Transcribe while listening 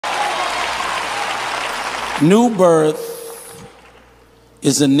New Birth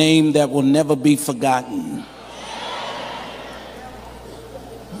is a name that will never be forgotten.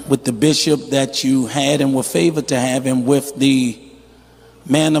 With the bishop that you had and were favored to have, and with the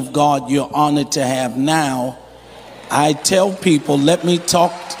man of God you're honored to have now, I tell people, let me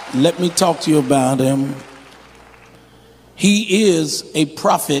talk to you about him. He is a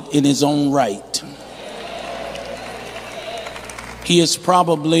prophet in his own right. He is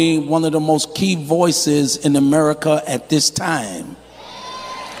probably one of the most key voices in America at this time.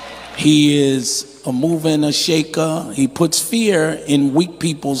 He is a mover and a shaker. He puts fear in weak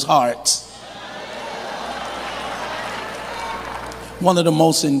people's hearts. One of the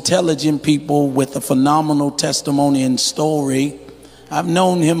most intelligent people with a phenomenal testimony and story. I've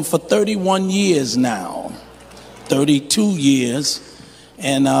known him for 31 years now, 32 years,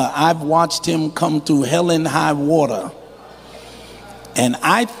 and I've watched him come through hell and high water. And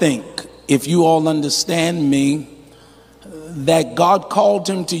I think, if you all understand me, that God called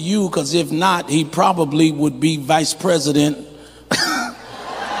him to you, because if not, he probably would be vice president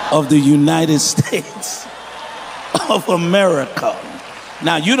of the United States of America.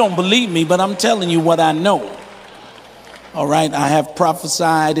 Now, you don't believe me, but I'm telling you what I know. All right, I have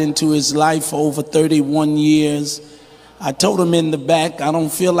prophesied into his life for over 31 years. I told him in the back, I don't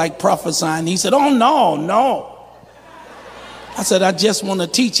feel like prophesying. He said, oh, no. I said, I just want to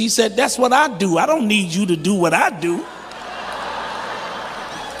teach. He said, that's what I do. I don't need you to do what I do.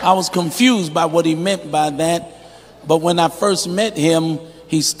 I was confused by what he meant by that. But when I first met him,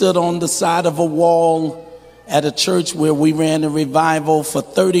 he stood on the side of a wall at a church where we ran a revival for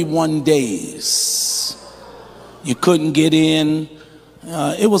 31 days. You couldn't get in.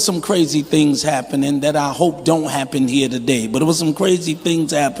 It was some crazy things happening that I hope don't happen here today. But it was some crazy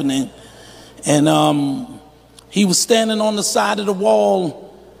things happening. And he was standing on the side of the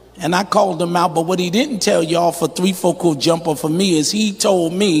wall, and I called him out. But what he didn't tell y'all, for three focal jumper for me, is he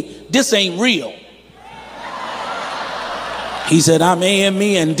told me, this ain't real. He said, I'm AME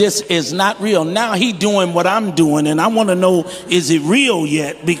and this is not real. Now he doing what I'm doing, and I want to know, is it real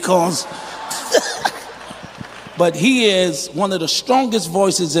yet? Because, but he is one of the strongest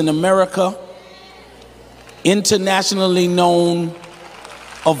voices in America, internationally known,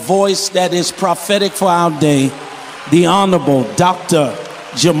 a voice that is prophetic for our day, the Honorable Dr.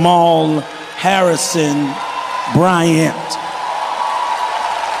 Jamal Harrison Bryant.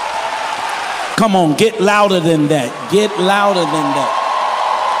 Come on, get louder than that. Get louder than that.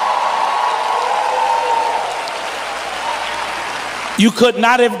 You could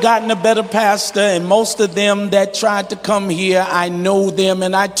not have gotten a better pastor, and most of them that tried to come here, I know them,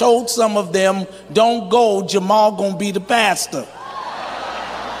 and I told some of them, don't go, Jamal gonna be the pastor.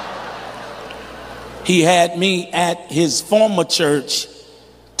 He had me at his former church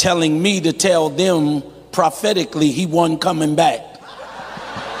telling me to tell them prophetically he wasn't coming back.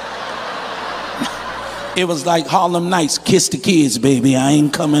 It was like Harlem Nights, kiss the kids, baby, I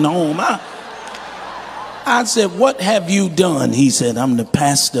ain't coming home. I said, what have you done? He said, I'm the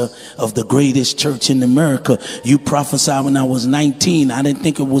pastor of the greatest church in America. You prophesied when I was 19. I didn't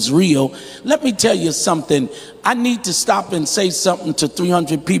think it was real. Let me tell you something. I need to stop and say something to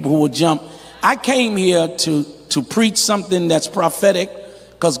 300 people who will jump. I came here to preach something that's prophetic,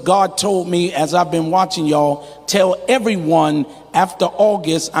 because God told me, as I've been watching y'all, tell everyone after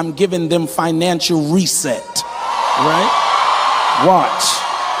August I'm giving them financial reset. Right? Watch.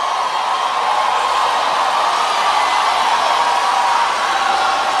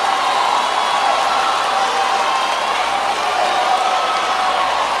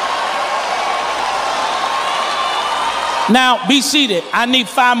 Now, be seated. I need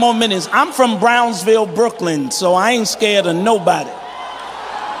 5 more minutes. I'm from Brownsville, Brooklyn, so I ain't scared of nobody.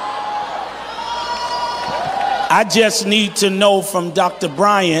 I just need to know from Dr.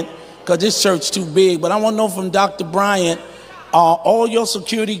 Bryant, because this church too big, but I want to know from Dr. Bryant, are all your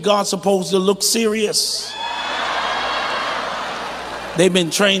security guards supposed to look serious? They've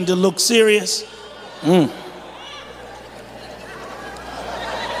been trained to look serious?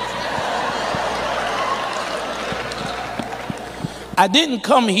 I didn't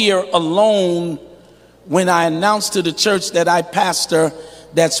come here alone when I announced to the church that I pastor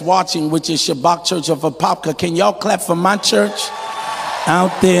that's watching, which is Shabbat Church of Apopka. Can y'all clap for my church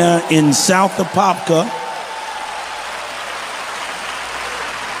out there in South Apopka?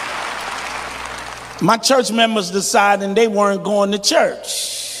 My church members decided they weren't going to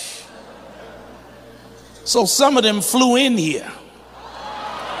church. So some of them flew in here,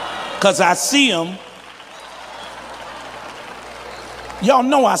 because I see them. Y'all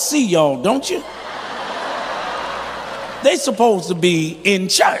know I see y'all, don't you? They supposed to be in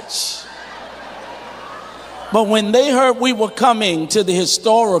church. But when they heard we were coming to the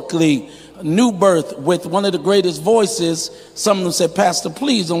historically new birth with one of the greatest voices, some of them said, Pastor,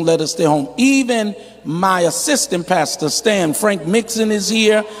 please don't let us stay home. Even my assistant pastor, Stan Frank Mixon, is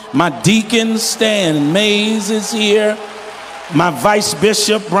here. My deacon, Stan Mays, is here. My vice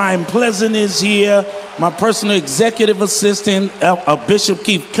bishop, Brian Pleasant, is here. My personal executive assistant, Bishop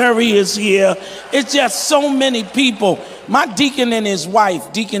Keith Curry, is here. It's just so many people. My deacon and his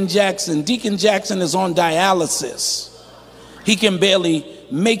wife, Deacon Jackson is on dialysis. He can barely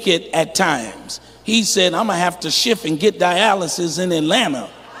make it at times. He said, I'm going to have to shift and get dialysis in Atlanta.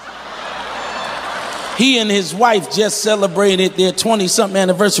 He and his wife just celebrated their 20-something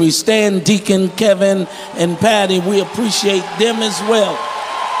anniversary. Stan, Deacon, Kevin, and Patty, we appreciate them as well.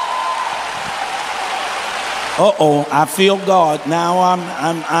 Uh-oh, I feel God. Now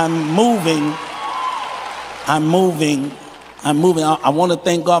I'm moving. I want to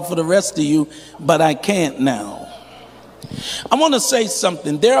thank God for the rest of you, but I can't now. I want to say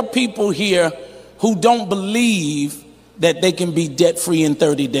something. There are people here who don't believe that they can be debt-free in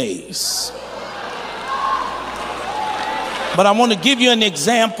 30 days. But I want to give you an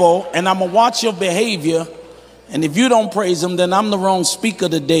example, and I'm going to watch your behavior. And if you don't praise him, then I'm the wrong speaker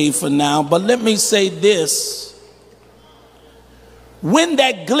today for now. But let me say this. When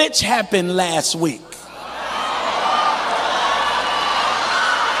that glitch happened last week,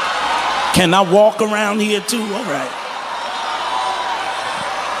 can I walk around here too? All right.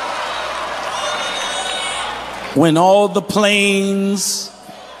 When all the planes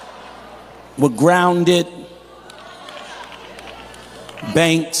were grounded,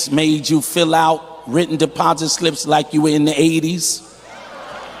 banks made you fill out written deposit slips like you were in the 80s.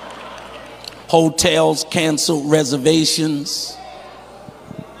 Hotels canceled reservations.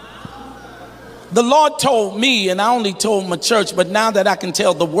 The Lord told me, and I only told my church, but now that I can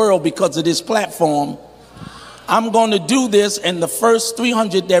tell the world because of this platform, I'm going to do this, and the first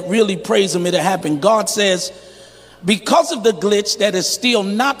 300 that really praise him, it'll happen. God says, because of the glitch that is still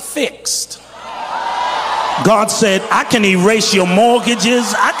not fixed, God said, I can erase your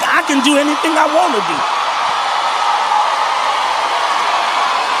mortgages. I can do anything I want to do.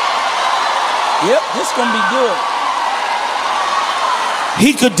 Yep, this is going to be good.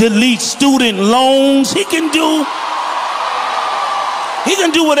 He could delete student loans. He can do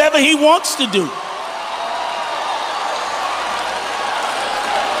whatever he wants to do.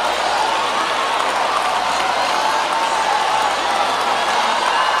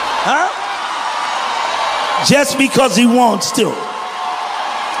 Huh? Just because he wants to.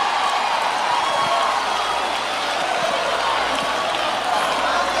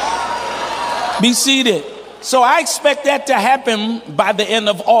 Be seated. So I expect that to happen by the end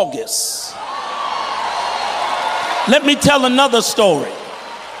of August. Let me tell another story.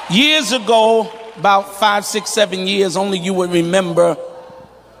 Years ago, about 5, 6, 7 years, only you would remember,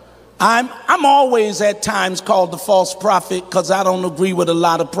 I'm always at times called the false prophet because I don't agree with a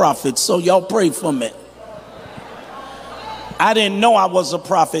lot of prophets. So y'all pray for me. I didn't know I was a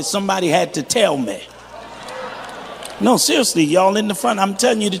prophet. Somebody had to tell me. No, seriously, y'all in the front, I'm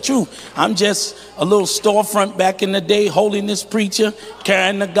telling you the truth. I'm just a little storefront back in the day, holiness preacher,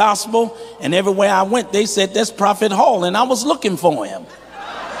 carrying the gospel. And everywhere I went, they said, that's Prophet Hall. And I was looking for him.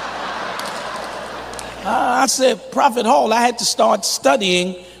 I said, Prophet Hall, I had to start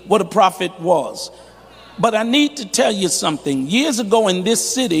studying what a prophet was. But I need to tell you something. Years ago in this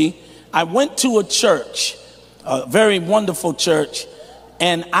city, I went to a church, a very wonderful church.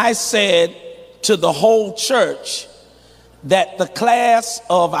 And I said to the whole church, that the class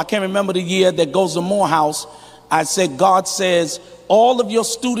of, I can't remember the year, that goes to Morehouse, I said, God says, all of your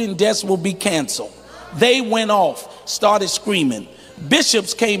student debts will be canceled. They went off, started screaming.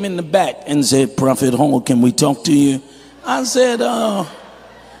 Bishops came in the back and said, Prophet Hall, can we talk to you? I said,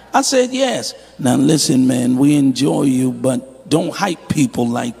 yes. Now listen, man, we enjoy you, but don't hype people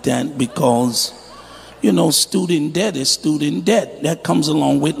like that because, you know, student debt is student debt. That comes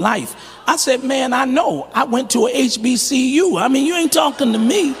along with life. I said, man, I know. I went to a HBCU. I mean, you ain't talking to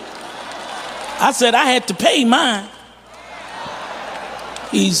me. I said, I had to pay mine.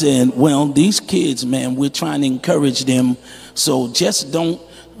 He said, well, these kids, man, we're trying to encourage them. So just don't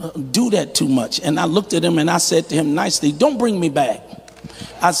do that too much. And I looked at him and I said to him nicely, don't bring me back.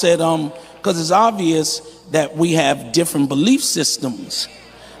 I said, because it's obvious that we have different belief systems.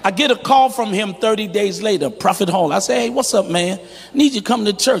 I get a call from him 30 days later, Prophet Hall. I say, hey, what's up, man? Need you to come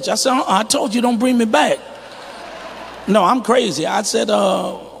to church. I said, I told you don't bring me back. No, I'm crazy. I said,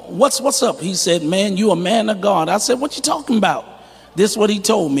 what's up? He said, man, you a man of God. I said, what you talking about? This is what he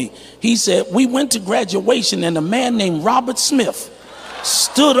told me. He said, we went to graduation and a man named Robert Smith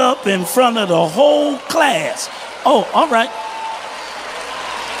stood up in front of the whole class. Oh, all right.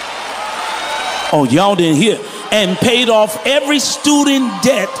 Oh, y'all didn't hear. And paid off every student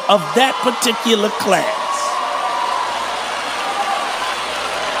debt of that particular class.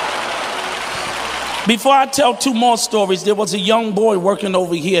 Before I tell two more stories, there was a young boy working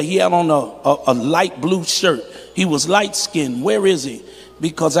over here. He had on a light blue shirt. He was light-skinned. Where is he?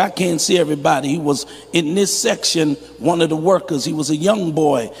 Because I can't see everybody. He was in this section, one of the workers. He was a young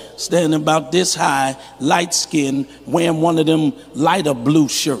boy, standing about this high, light-skinned, wearing one of them lighter blue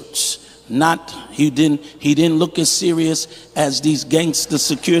shirts. He didn't look as serious as these gangster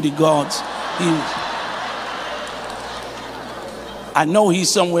security guards. I know he's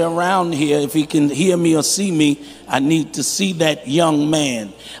somewhere around here. If he can hear me or see me, I need to see that young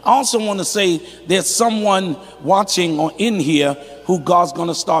man. I also want to say there's someone watching or in here who God's going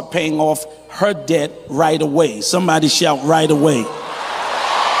to start paying off her debt right away. Somebody shout right away.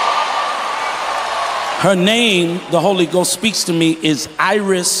 Her name, the Holy Ghost speaks to me, is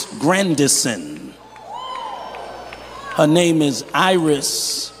Iris Grandison. Her name is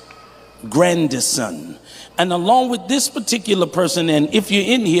Iris Grandison. And along with this particular person, and if you're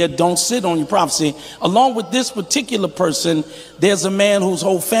in here, don't sit on your prophecy. Along with this particular person, there's a man whose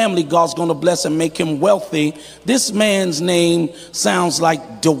whole family God's going to bless and make him wealthy. This man's name sounds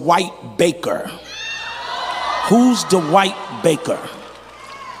like Dwight Baker. Who's Dwight Baker?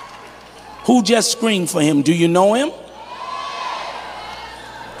 Who just screamed for him? Do you know him?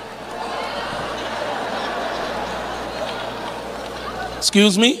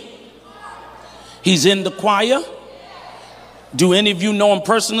 Excuse me? He's in the choir. Do any of you know him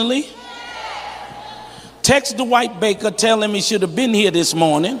personally? Text Dwight Baker, tell him he should have been here this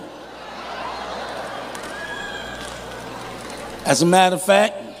morning. As a matter of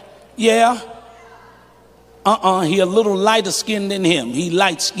fact, yeah. He a little lighter skinned than him. He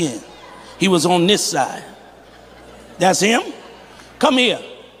light skinned. He was on this side. That's him? Come here.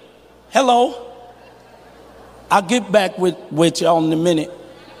 Hello. I'll get back with y'all in a minute.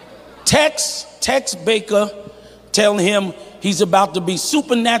 Text Baker, tell him he's about to be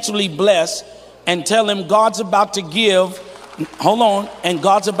supernaturally blessed, and tell him God's about to give, and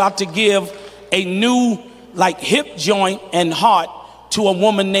God's about to give a new like hip joint and heart to a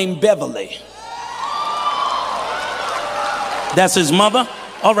woman named Beverly. That's his mother?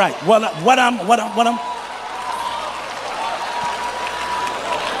 All right, what I'm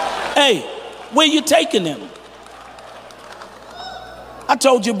Hey, where you taking him? I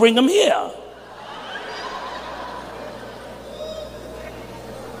told you bring him here.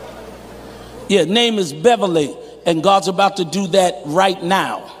 Yeah, name is Beverly, and God's about to do that right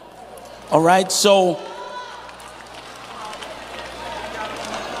now. All right, so.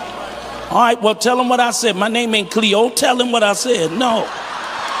 All right, well, tell him what I said. My name ain't Cleo. Tell him what I said. No.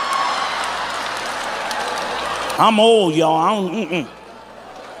 I'm old, y'all.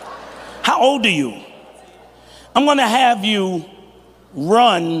 How old are you? I'm going to have you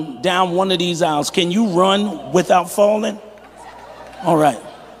run down one of these aisles. Can you run without falling? All right.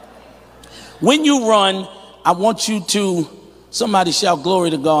 When you run, I want you to, somebody shout glory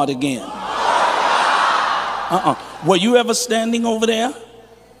to God again. Were you ever standing over there?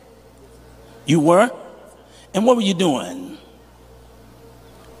 You were? And what were you doing?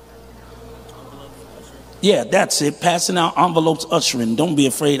 Yeah, that's it. Passing out envelopes, ushering. Don't be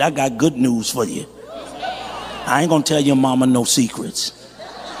afraid. I got good news for you. I ain't gonna tell your mama no secrets.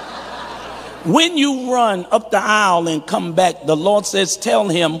 When you run up the aisle and come back, the Lord says, tell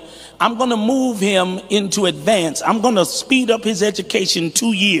him, I'm gonna move him into advance. I'm gonna speed up his education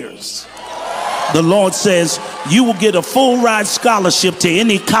 2 years. The Lord says, you will get a full ride scholarship to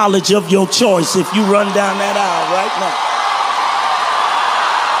any college of your choice if you run down that aisle right now.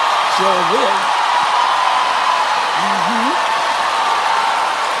 Sure will.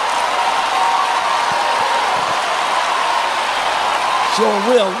 Sure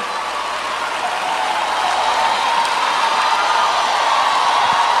will.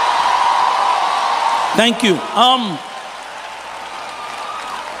 Thank you.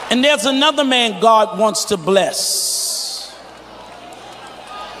 And there's another man God wants to bless.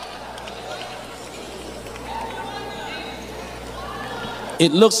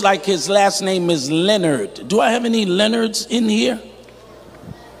 It looks like his last name is Leonard. Do I have any Leonards in here?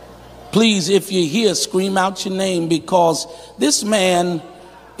 Please, if you're here, scream out your name, because this man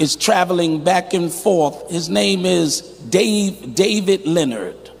is traveling back and forth. His name is David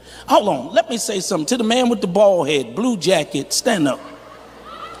Leonard. Hold on, let me say something to the man with the bald head, blue jacket. Stand up.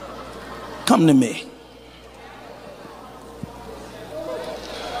 Come to me.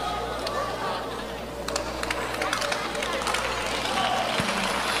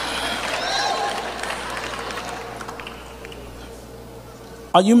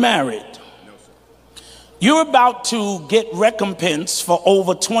 Are you married? No, sir. You're about to get recompense for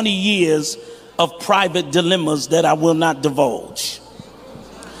over 20 years of private dilemmas that I will not divulge.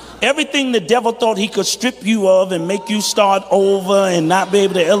 Everything the devil thought he could strip you of and make you start over and not be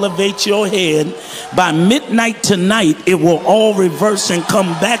able to elevate your head, by midnight tonight, it will all reverse and come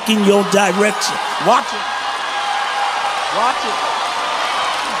back in your direction. Watch it. Watch it.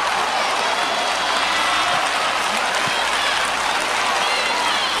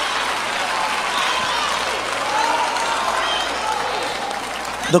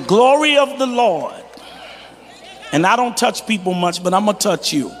 The glory of the Lord, and I don't touch people much, but I'm going to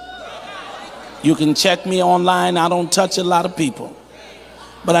touch you. You can check me online. I don't touch a lot of people.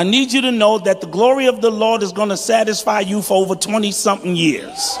 But I need you to know that the glory of the Lord is going to satisfy you for over 20-something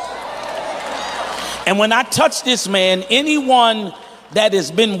years. And when I touch this man, anyone that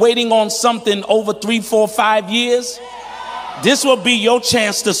has been waiting on something over 3, 4, 5 years, this will be your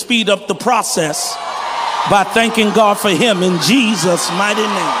chance to speed up the process by thanking God for him in Jesus' mighty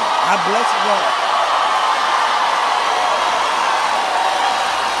name. I bless God.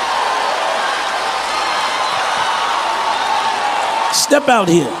 Step out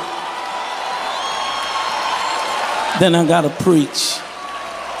here. Then I gotta preach.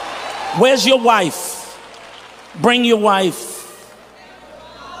 Where's your wife? Bring your wife.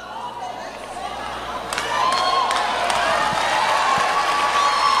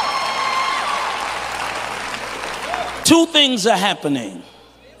 Two things are happening.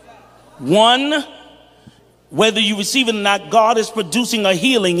 One, whether you receive it or not, God is producing a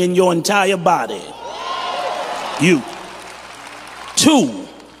healing in your entire body. You. Two,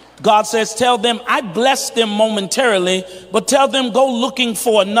 God says, tell them I bless them momentarily, but tell them go looking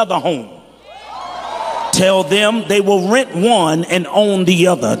for another home. Tell them they will rent one and own the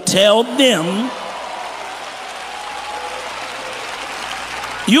other. Tell them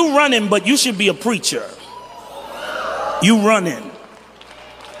you running, but you should be a preacher. You running.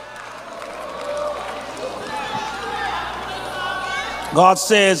 God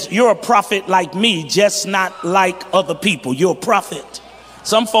says, you're a prophet like me, just not like other people. You're a prophet.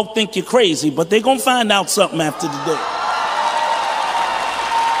 Some folk think you're crazy, but they're going to find out something after today.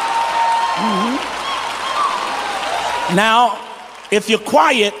 Now, if you're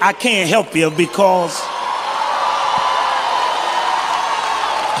quiet, I can't help you because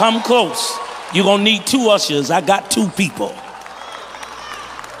come close. You're going to need 2 ushers. I got 2 people.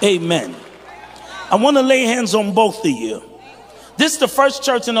 Amen. I want to lay hands on both of you. This is the first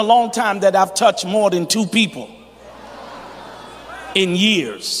church in a long time that I've touched more than 2 people in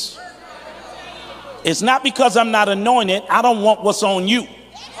years. It's not because I'm not anointed. I don't want what's on you.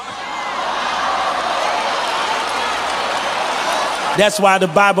 That's why the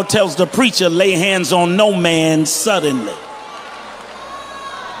Bible tells the preacher, lay hands on no man suddenly.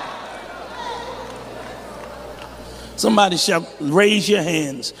 Somebody shall raise your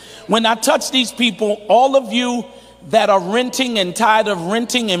hands. When I touch these people, all of you that are renting and tired of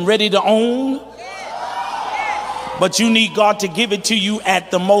renting and ready to own, but you need God to give it to you at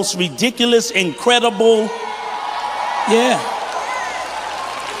the most ridiculous, incredible,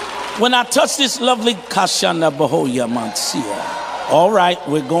 When I touch this lovely Kashana Bahoya Mansia. All right,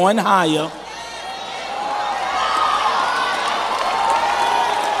 we're going higher.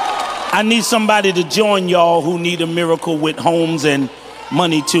 I need somebody to join y'all who need a miracle with homes and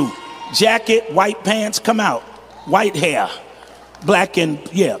money too. Jacket, white pants, come out. White hair, black and,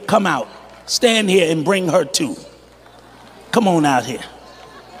 come out. Stand here and bring her too. Come on out here.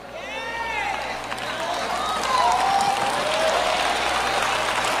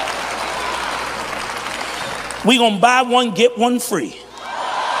 We're going to buy one, get one free.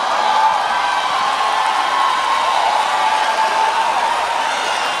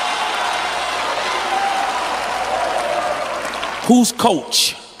 Who's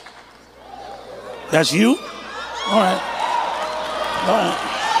coach? That's you? All right. All right.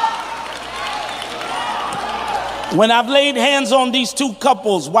 When I've laid hands on these 2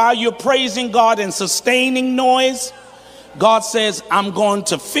 couples while you're praising God and sustaining noise, God says, I'm going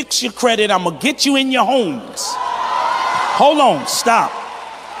to fix your credit. I'm going to get you in your homes. Hold on, stop.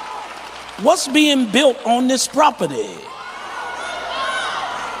 What's being built on this property?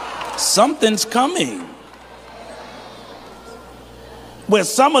 Something's coming. Where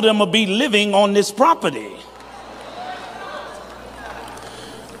some of them will be living on this property.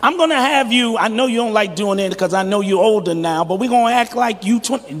 I'm going to have you, I know you don't like doing it because I know you're older now, but we're going to act like you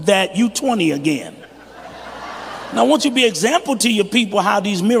 20 again. Now I want you to be an example to your people how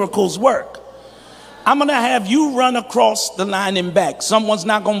these miracles work. I'm going to have you run across the line and back. Someone's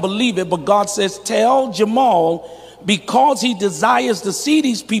not going to believe it, but God says, tell Jamal because he desires to see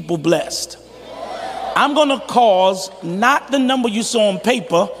these people blessed, I'm going to cause not the number you saw on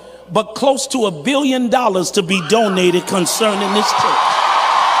paper, but close to $1 billion to be donated concerning this church.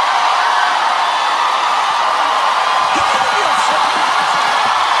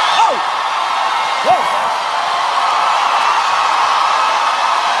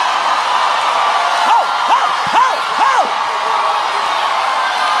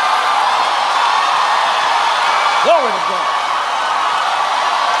 Glory to God.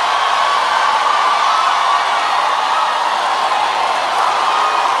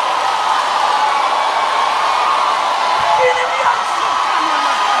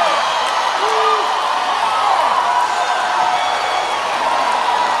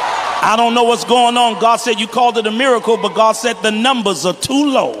 I don't know what's going on. God said you called it a miracle, but God said the numbers are too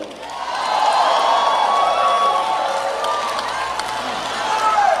low.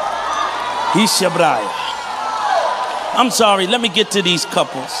 Ishabraya. I'm sorry, let me get to these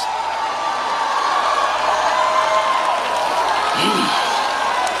couples.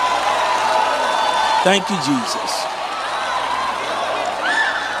 Thank you, Jesus.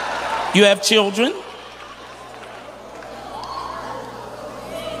 You have children?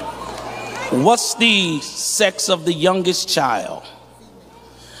 What's the sex of the youngest child?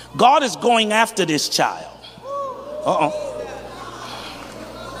 God is going after this child.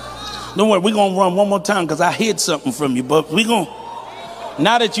 Don't worry, we're going to run one more time because I hid something from you. But we're going to,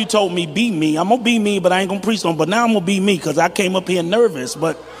 now that you told me be me, I'm going to be me, but I ain't going to preach on. But now I'm going to be me because I came up here nervous.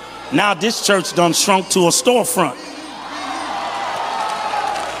 But now this church done shrunk to a storefront.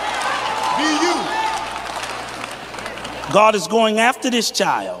 Be you. God is going after this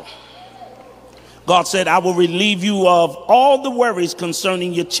child. God said, I will relieve you of all the worries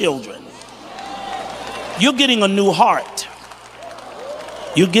concerning your children. You're getting a new heart.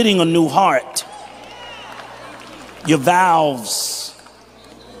 You're getting a new heart. Your valves,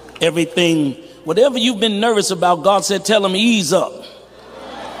 everything, whatever you've been nervous about, God said, tell them ease up.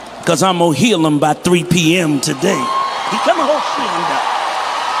 Because I'm going to heal them by 3 p.m. today. He come on,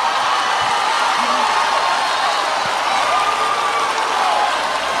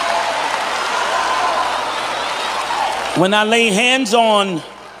 when I lay hands on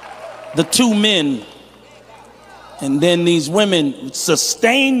the 2 men, and then these women,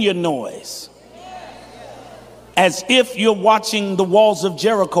 sustain your noise as if you're watching the walls of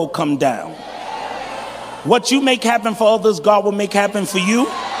Jericho come down. What you make happen for others, God will make happen for you.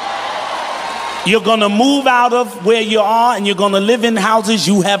 You're going to move out of where you are and you're going to live in houses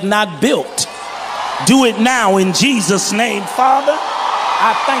you have not built. Do it now in Jesus' name. Father,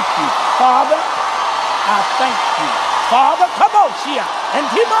 I thank you. Father, I thank you. Father, come on, Shia, and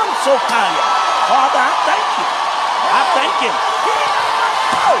Timon Sokaya. Father, I thank you. I thank you.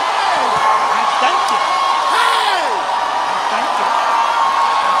 Oh, I thank you. I thank you.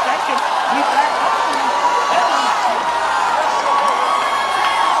 I thank you. We back up.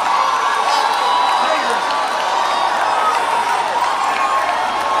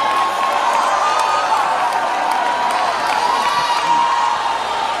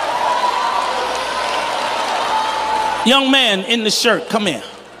 Young man in the shirt, come here.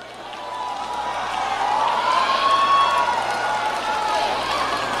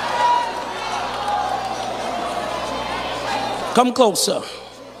 Come closer.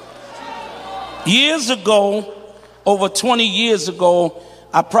 Years ago, over 20 years ago,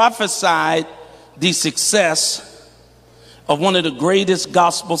 I prophesied the success of one of the greatest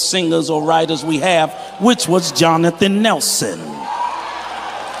gospel singers or writers we have, which was Jonathan Nelson.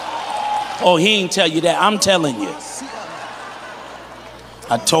 Oh, he ain't tell you that. I'm telling you.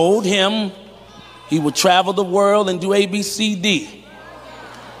 I told him he would travel the world and do ABCD.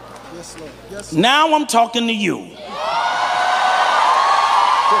 Yes, Lord. Yes, Lord. Now I'm talking to you.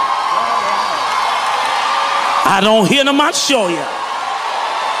 I don't hear them, I show you.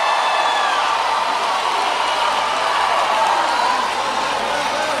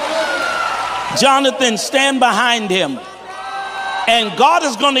 Jonathan, stand behind him. And God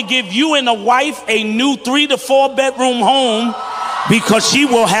is going to give you and a wife a new 3 to 4 bedroom home because she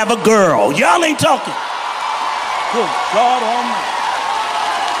will have a girl. Y'all ain't talking. Good God Almighty.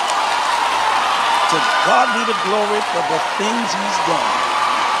 To God be the glory for the things he's done.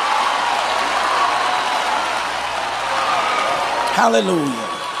 Hallelujah.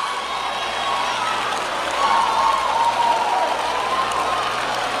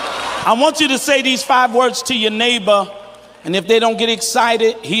 I want you to say these 5 words to your neighbor, and if they don't get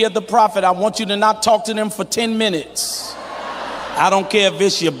excited, hear the prophet. I want you to not talk to them for 10 minutes. I don't care if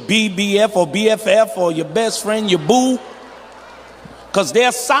it's your BBF or BFF or your best friend, your boo, because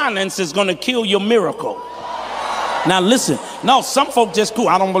their silence is going to kill your miracle. Now listen, no, some folk just cool.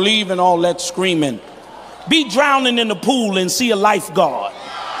 I don't believe in all that screaming. Be drowning in the pool and see a lifeguard.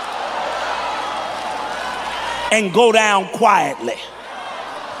 And go down quietly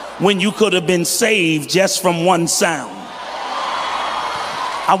when you could have been saved just from one sound.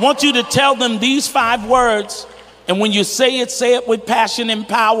 I want you to tell them these 5 words, and when you say it with passion and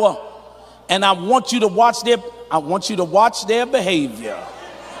power. And I want you to watch their behavior.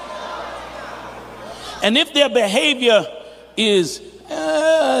 And if their behavior is,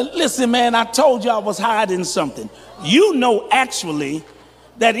 listen, man, I told you I was hiding something. You know, actually,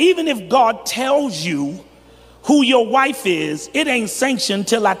 that even if God tells you who your wife is, it ain't sanctioned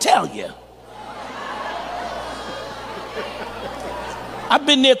till I tell you. I've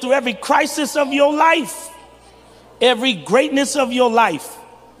been there through every crisis of your life, every greatness of your life.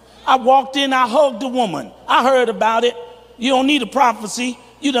 I walked in, I hugged a woman. I heard about it. You don't need a prophecy.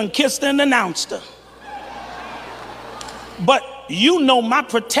 You done kissed and announced her. But you know my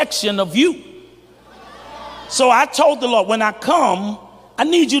protection of you. So I told the Lord, when I come, I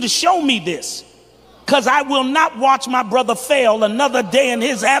need you to show me this, because I will not watch my brother fail another day in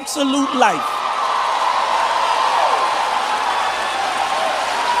his absolute life.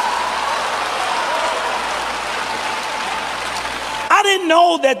 I didn't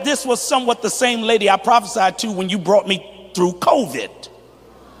know that this was somewhat the same lady I prophesied to when you brought me through COVID.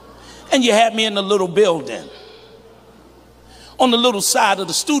 And you had me in the little building on the little side of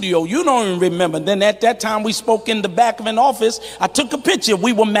the studio. You don't even remember. Then at that time we spoke in the back of an office. I took a picture.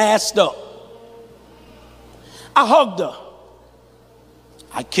 We were masked up. I hugged her.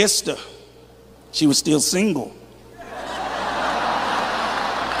 I kissed her. She was still single.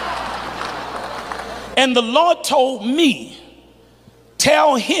 And the Lord told me,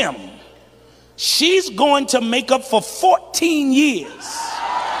 tell him she's going to make up for 14 years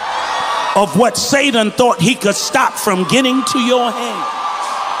of what Satan thought he could stop from getting to your hands.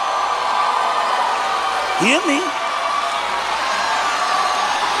 Hear me?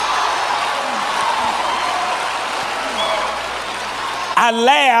 I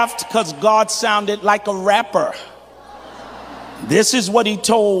laughed because God sounded like a rapper. This is what he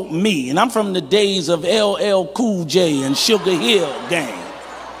told me, and I'm from the days of LL Cool J and Sugar Hill Gang.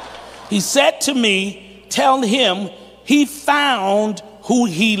 He said to me, tell him he found who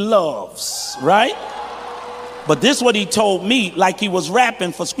he loves, right? But this is what he told me, like he was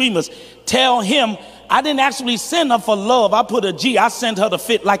rapping for screamers. Tell him I didn't actually send her for love. I put a G. I sent her to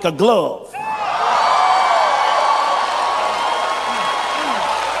fit like a glove.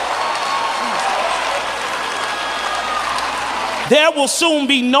 There will soon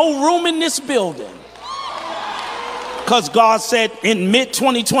be no room in this building, because God said in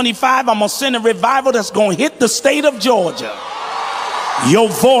mid-2025, I'm going to send a revival that's going to hit the state of Georgia. Your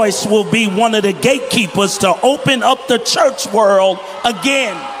voice will be one of the gatekeepers to open up the church world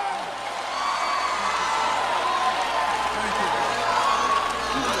again.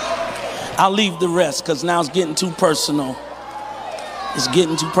 I'll leave the rest because now it's getting too personal. It's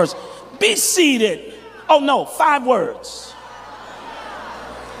getting too personal. Be seated. Oh no, 5 words.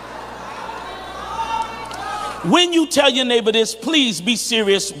 When you tell your neighbor this, please be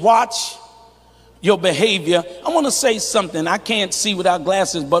serious. Watch your behavior. I want to say something. I can't see without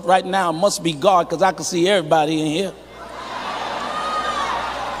glasses, but right now it must be God, because I can see everybody in here.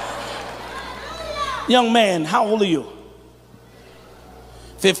 Young man, how old are you?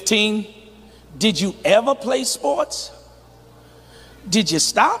 15. Did you ever play sports? Did you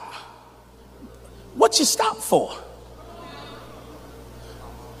stop? What you stop for?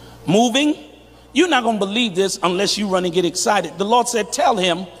 Moving? You're not going to believe this unless you run and get excited. The Lord said, tell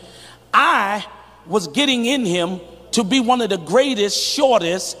him I was getting in him to be one of the greatest,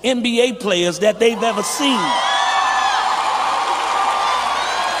 shortest NBA players that they've ever seen.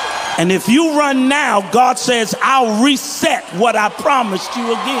 And if you run now, God says, I'll reset what I promised you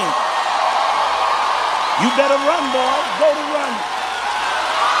again. You better run, boy. Go to run.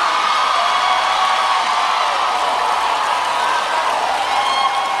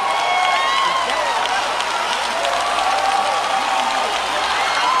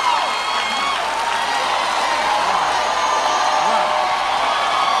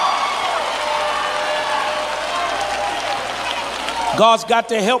 God's got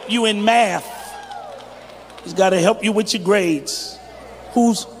to help you in math. He's got to help you with your grades.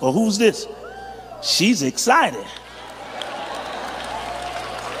 Who's this? She's excited.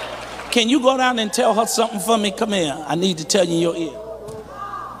 Can you go down and tell her something for me? Come here. I need to tell you in your ear.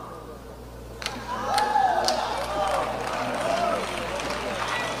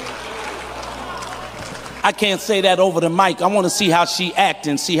 I can't say that over the mic. I want to see how she act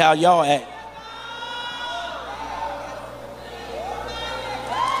and see how y'all act.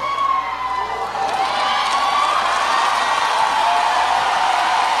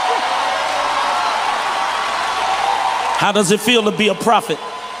 How does it feel to be a prophet?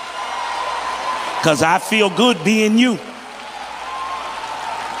 Because I feel good being you.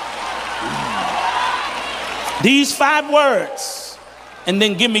 These 5 words, and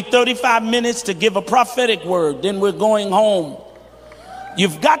then give me 35 minutes to give a prophetic word. Then we're going home.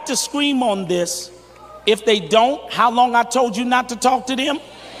 You've got to scream on this. If they don't, how long I told you not to talk to them?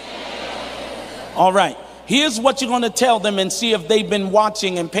 All right. Here's what you're going to tell them and see if they've been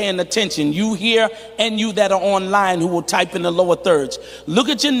watching and paying attention. You here and you that are online who will type in the lower thirds. Look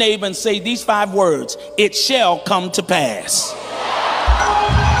at your neighbor and say these 5 words. It shall come to pass.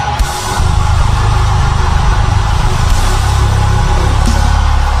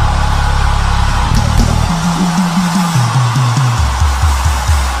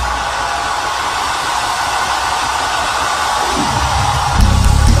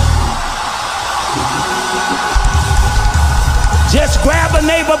 Just grab a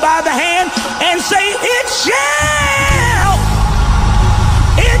neighbor by the hand and say, it shall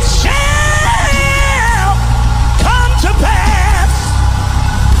come to pass.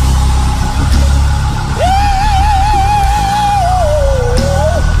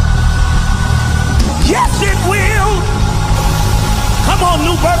 Yes, it will. Come on,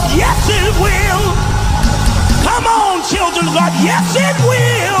 new birth. Yes, it will. Come on, children of God. Yes, it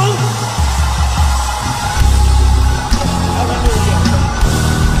will.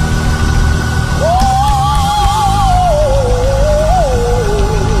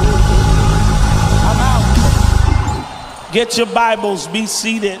 Get your Bibles, be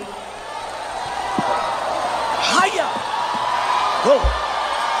seated. Hiya. Go.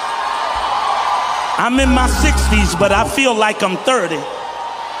 I'm in my 60s, but I feel like I'm 30.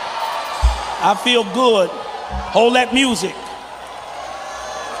 I feel good. Hold that music.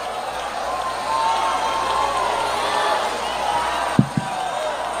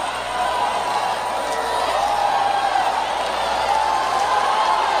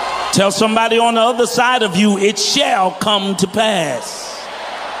 Tell somebody on the other side of you, it shall come to pass.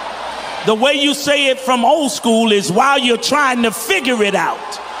 The way you say it from old school is while you're trying to figure it out.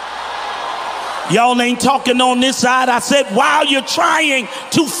 Y'all ain't talking on this side. I said while you're trying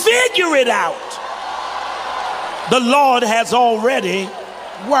to figure it out, the Lord has already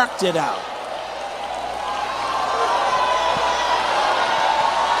worked it out.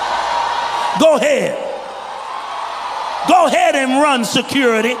 Go ahead. Go ahead and run,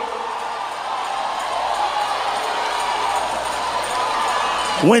 security.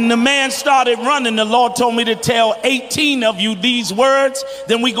 When the man started running, the Lord told me to tell 18 of you these words.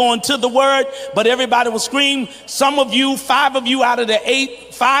 Then we go into the word, but everybody will scream. Some of you, 5 of you out of the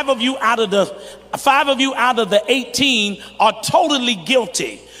 8, 5 of you out of the 18 are totally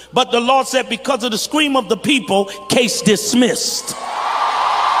guilty. But the Lord said, because of the scream of the people, case dismissed.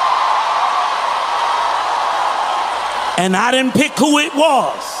 And I didn't pick who it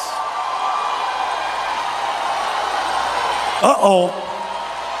was. Uh-oh.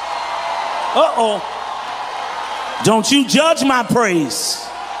 Uh-oh. Don't you judge my praise.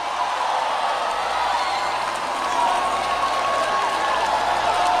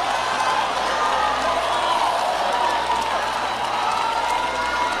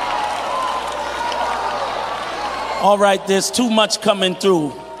 All right, there's too much coming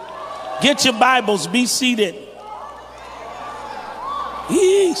through. Get your Bibles, be seated.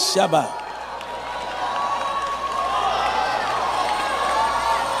 Yee, Shabbat.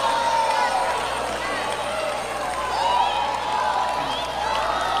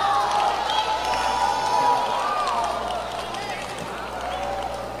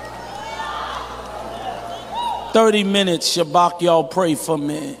 $30 minutes, Shabbat, y'all pray for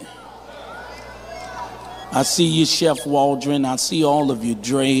me. I see you, Chef Waldron. I see all of you,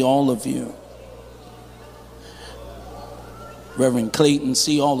 Dre, all of you. Reverend Clayton,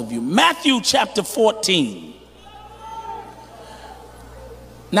 see all of you. Matthew chapter 14.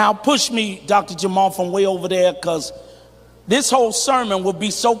 Now push me, Dr. Jamal, from way over there, because this whole sermon will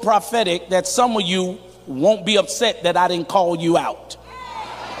be so prophetic that some of you won't be upset that I didn't call you out.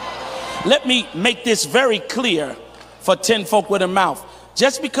 Let me make this very clear for 10 folk with a mouth.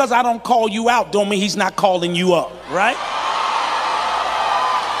 Just because I don't call you out don't mean he's not calling you up, right?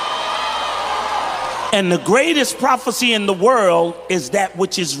 And the greatest prophecy in the world is that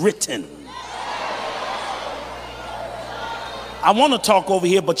which is written. I want to talk over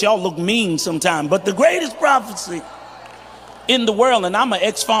here, but y'all look mean sometimes. But the greatest prophecy in the world, and I'm an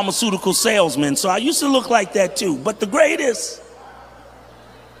ex-pharmaceutical salesman, so I used to look like that too. But the greatest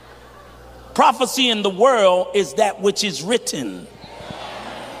prophecy in the world is that which is written.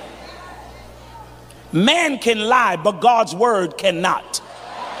 Man can lie, but God's word cannot.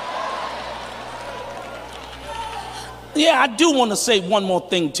 Yeah, I do want to say one more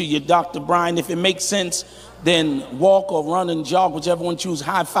thing to you, Dr. Brian. If it makes sense, then walk or run and jog, whichever one you choose,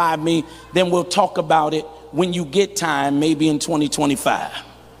 high five me. Then we'll talk about it when you get time, maybe in 2025.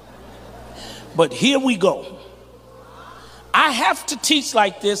 But here we go. I have to teach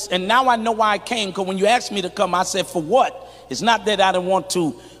like this, and now I know why I came, because when you asked me to come, I said, for what? It's not that I didn't want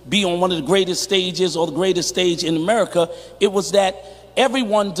to be on one of the greatest stages or the greatest stage in America. It was that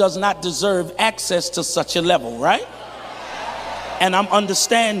everyone does not deserve access to such a level, right? And I'm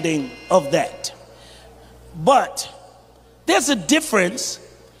understanding of that. But there's a difference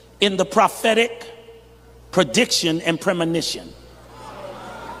in the prophetic prediction and premonition.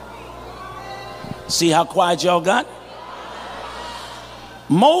 See how quiet y'all got?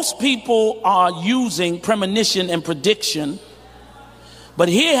 Most people are using premonition and prediction, but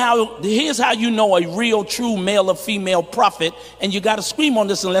here's how you know a real, true male or female prophet, and you got to scream on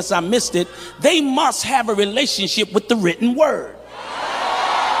this unless I missed it. They must have a relationship with the written word.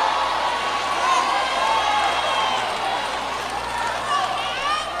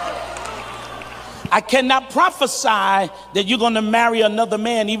 I cannot prophesy that you're going to marry another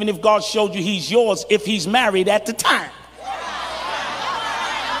man, even if God showed you he's yours, if he's married at the time.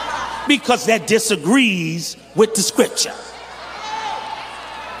 Because that disagrees with the scripture.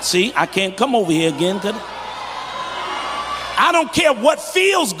 See, I can't come over here again. I don't care what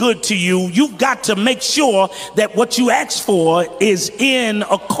feels good to you. You've got to make sure that what you ask for is in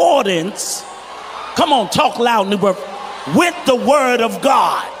accordance. Come on, talk loud, Newburgh. With the word of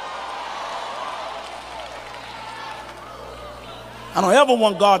God. I don't ever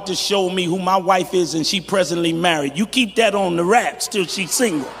want God to show me who my wife is and she presently married. You keep that on the wraps till she's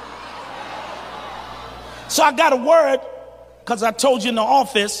single. So I got a word, because I told you in the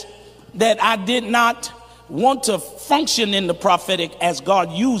office that I did not want to function in the prophetic as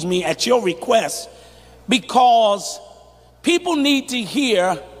God used me at your request, because people need to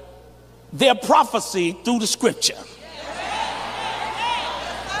hear their prophecy through the scripture.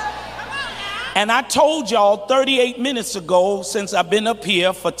 And I told y'all 38 minutes ago, since I've been up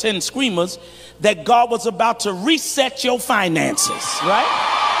here for 10 screamers, that God was about to reset your finances, right?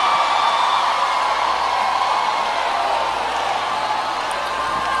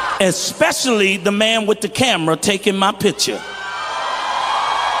 Especially the man with the camera taking my picture.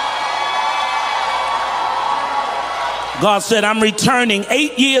 God said, I'm returning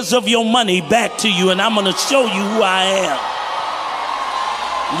 8 years of your money back to you, and I'm going to show you who I am.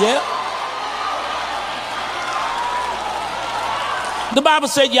 Yeah. The Bible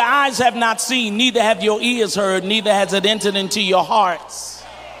said your eyes have not seen, neither have your ears heard, neither has it entered into your hearts.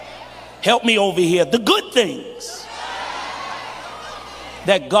 Help me over here. The good things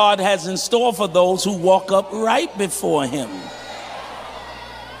that God has in store for those who walk up right before him.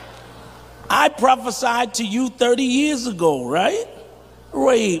 I prophesied to you 30 years ago, right?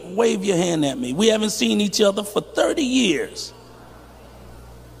 Wave your hand at me. We haven't seen each other for 30 years.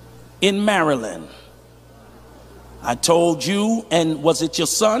 In Maryland. I told you, and was it your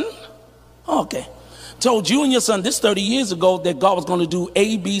son? Okay. Told you and your son this 30 years ago that God was going to do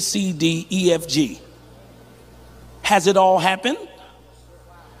A, B, C, D, E, F, G. Has it all happened?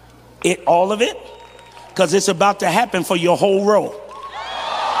 All of it? Because it's about to happen for your whole row.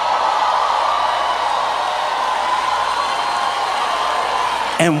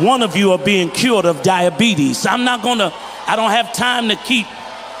 And one of you are being cured of diabetes. I don't have time to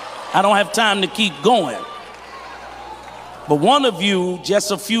keep going. But one of you, just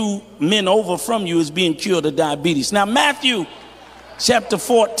a few men over from you, is being cured of diabetes. Now, Matthew chapter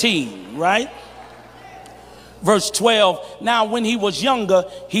 14, right? Verse 12. Now, when he was younger,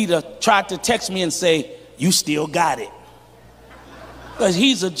 he'd tried to text me and say, you still got it. Because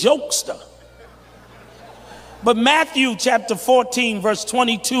he's a jokester. But Matthew chapter 14, verse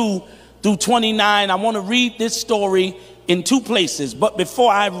 22 through 29, I want to read this story in two places. But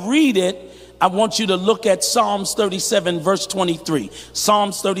before I read it, I want you to look at Psalms 37, verse 23.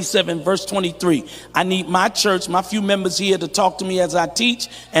 Psalms 37, verse 23. I need my church, my few members here to talk to me as I teach.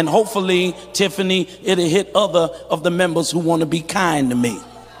 And hopefully, Tiffany, it'll hit other of the members who want to be kind to me.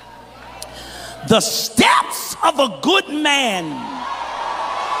 The steps of a good man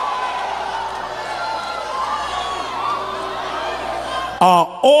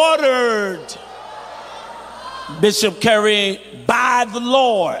are ordered, Bishop Kerry, by the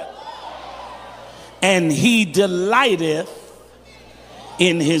Lord. And he delighteth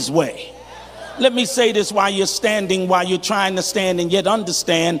in his way. Let me say this while you're standing, while you're trying to stand and yet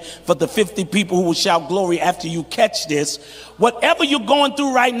understand, for the 50 people who will shout glory after you catch this. Whatever you're going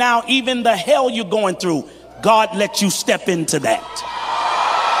through right now, even the hell you're going through, God let you step into that.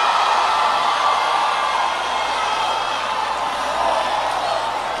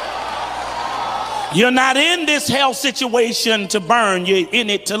 You're not in this hell situation to burn, you're in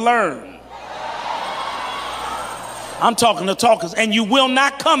it to learn. I'm talking to talkers, and you will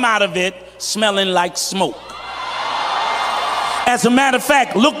not come out of it smelling like smoke. As a matter of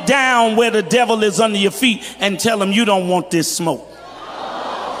fact, look down where the devil is under your feet and tell him you don't want this smoke.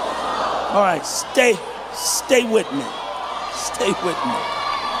 All right, stay with me. Stay with me.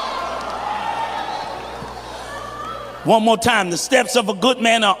 One more time. The steps of a good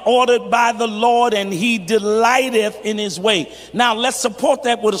man are ordered by the Lord, and he delighteth in his way. Now let's support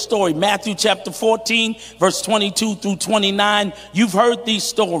that with a story. Matthew chapter 14, verse 22 through 29. You've heard these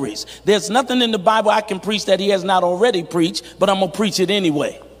stories. There's nothing in the Bible I can preach that he has not already preached, but I'm going to preach it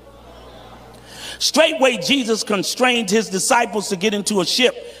anyway. Straightway Jesus constrained his disciples to get into a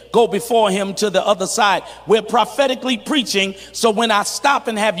ship, go before him to the other side. We're prophetically preaching, so when I stop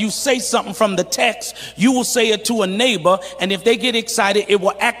and have you say something from the text, you will say it to a neighbor, and if they get excited, it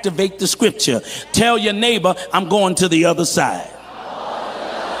will activate the scripture. Tell your neighbor, I'm going to the other side.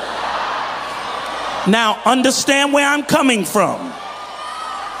 Now, understand where I'm coming from.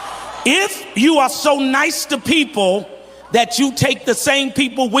 If you are so nice to people that you take the same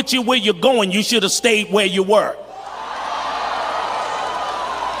people with you where you're going, you should have stayed where you were.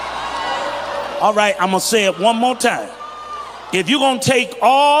 All right, I'm going to say it one more time. If you're going to take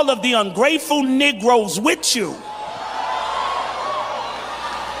all of the ungrateful Negroes with you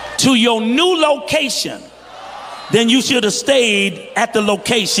to your new location, then you should have stayed at the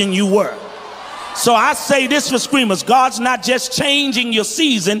location you were. So I say this for screamers. God's not just changing your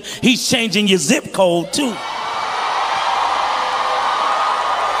season, he's changing your zip code too.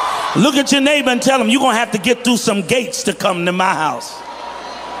 Look at your neighbor and tell him you're going to have to get through some gates to come to my house.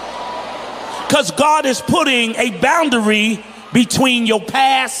 Because God is putting a boundary between your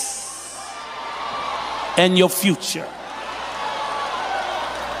past and your future.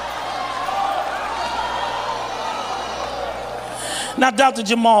 Now, Dr.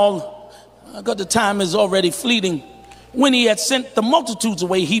 Jamal, the time is already fleeting. When he had sent the multitudes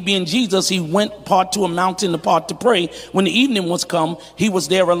away, he being Jesus, he went part to a mountain, apart to pray. When the evening was come, he was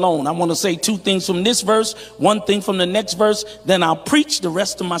there alone. I want to say two things from this verse, one thing from the next verse, then I'll preach the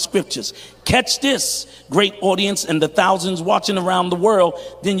rest of my scriptures. Catch this, great audience and the thousands watching around the world,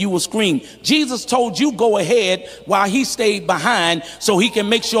 then you will scream. Jesus told you go ahead while he stayed behind so he can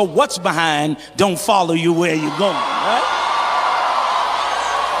make sure what's behind don't follow you where you're going, right?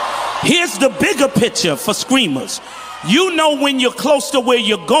 Here's the bigger picture for screamers. You know when you're close to where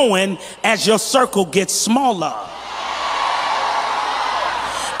you're going as your circle gets smaller.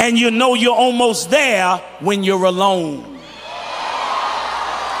 And you know you're almost there when you're alone.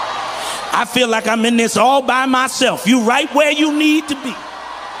 I feel like I'm in this all by myself. You right where you need to be.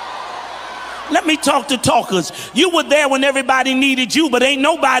 Let me talk to talkers. You were there when everybody needed you, but ain't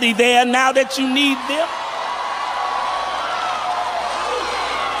nobody there now that you need them.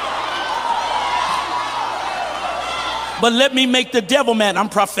 But let me make the devil mad. I'm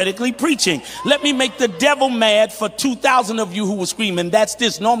prophetically preaching. Let me make the devil mad for 2,000 of you who were screaming. That's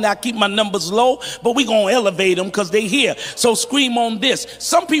this. Normally I keep my numbers low, but we're going to elevate them because they're here. So scream on this.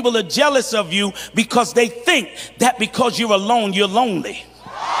 Some people are jealous of you because they think that because you're alone, you're lonely.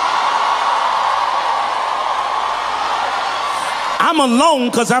 I'm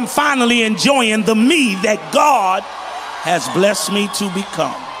alone because I'm finally enjoying the me that God has blessed me to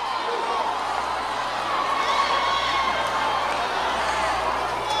become.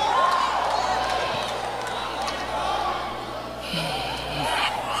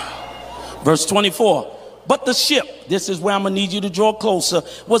 Verse 24, but the ship, this is where I'm going to need you to draw closer,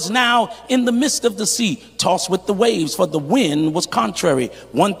 was now in the midst of the sea, tossed with the waves, for the wind was contrary.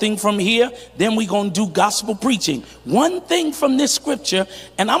 One thing from here, then we're going to do gospel preaching. One thing from this scripture,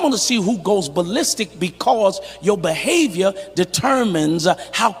 and I'm going to see who goes ballistic because your behavior determines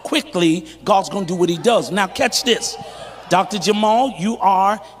how quickly God's going to do what he does. Now catch this. Dr. Jamal, you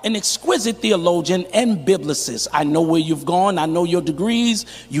are an exquisite theologian and biblicist. I know where you've gone. I know your degrees.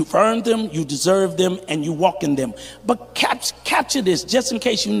 You've earned them. You deserve them, and you walk in them. But capture this, just in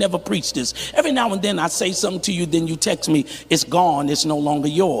case you never preach this. Every now and then I say something to you, then you text me, it's gone. It's no longer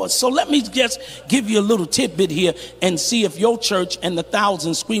yours. So let me just give you a little tidbit here and see if your church and the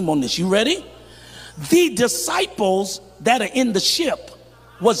thousands scream on this. You ready? The disciples that are in the ship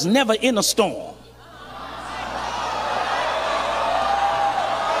was never in a storm.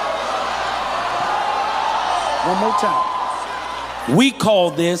 One more time. We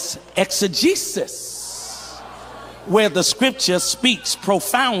call this exegesis, where the scripture speaks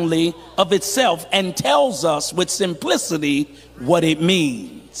profoundly of itself and tells us with simplicity what it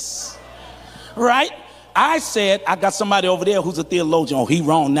means. Right? I said, I got somebody over there who's a theologian. Oh, he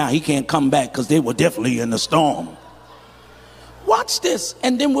wrong now. He can't come back because they were definitely in the storm. Watch this,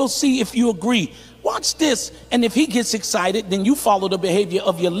 and then we'll see if you agree. Watch this, and if he gets excited, then you follow the behavior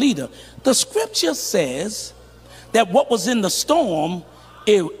of your leader. The scripture says that what was in the storm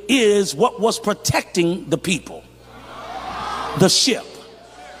is what was protecting the people. The ship.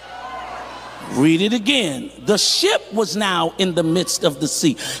 Read it again. The ship was now in the midst of the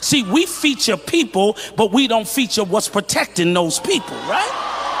sea. See, we feature people, but we don't feature what's protecting those people, right?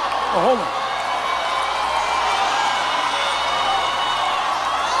 Oh, hold on.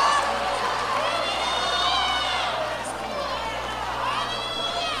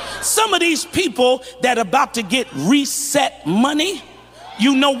 Some of these people that are about to get reset money,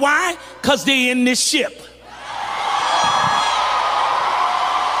 you know why? Because they're in this ship.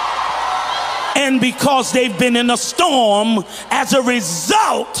 And because they've been in a storm as a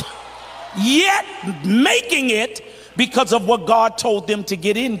result, yet making it because of what God told them to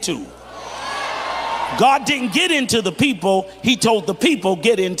get into. God didn't get into the people, he told the people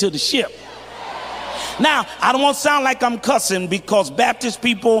get into the ship. Now, I don't want to sound like I'm cussing, because Baptist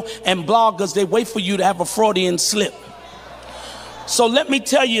people and bloggers, they wait for you to have a Freudian slip. So let me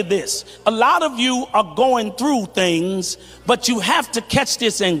tell you this. A lot of you are going through things, but you have to catch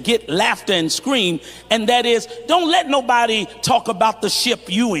this and get laughter and scream. And that is, don't let nobody talk about the ship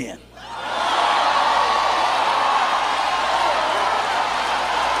you in.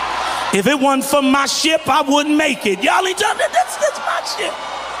 If it wasn't for my ship, I wouldn't make it. Y'all ain't talking, that's my ship.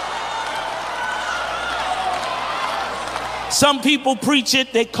 Some people preach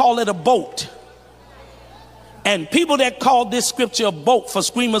it, they call it a boat. And people that call this scripture a boat, for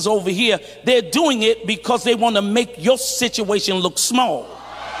screamers over here, they're doing it because they want to make your situation look small.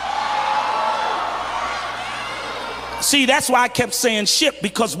 See, that's why I kept saying ship,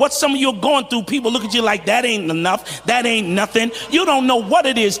 because what some of you are going through, people look at you like, that ain't enough, that ain't nothing. You don't know what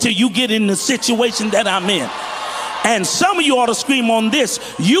it is till you get in the situation that I'm in. And some of you ought to scream on this.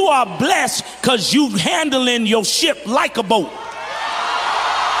 You are blessed because you handling your ship like a boat.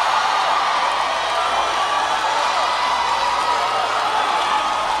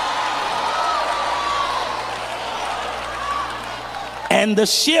 And the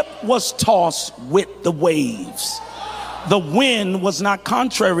ship was tossed with the waves. The wind was not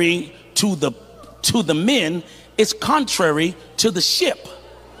contrary to the men, it's contrary to the ship.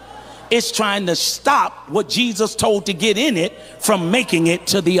 It's trying to stop what Jesus told to get in it from making it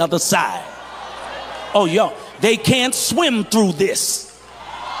to the other side. Oh, yo, they can't swim through this.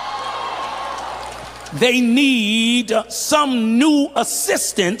 They need some new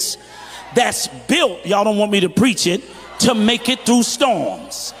assistance that's built, y'all don't want me to preach it, to make it through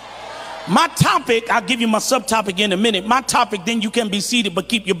storms. My topic, I'll give you my subtopic in a minute. My topic, then you can be seated but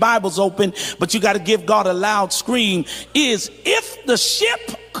keep your Bibles open, but you got to give God a loud scream, is if the ship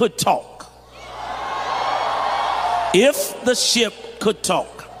could talk. If the ship could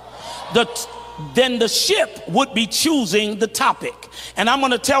talk, then the ship would be choosing the topic. And I'm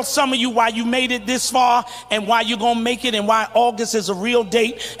going to tell some of you why you made it this far and why you're going to make it and why August is a real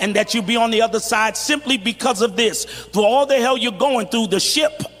date and that you'll be on the other side simply because of this. Through all the hell you're going through, the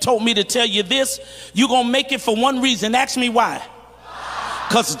ship told me to tell you this. You're going to make it for one reason. Ask me why.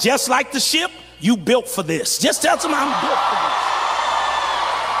 Because just like the ship, you built for this. Just tell somebody, I'm built for this.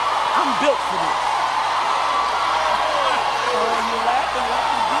 I'm built for this.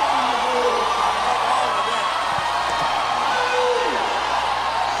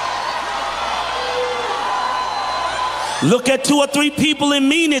 Look at 2 or 3 people and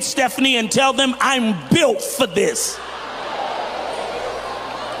mean it, Stephanie, and tell them I'm built for this.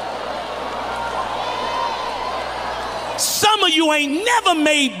 Some of you ain't never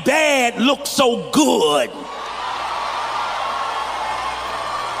made bad look so good.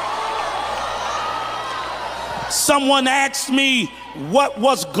 Someone asked me, what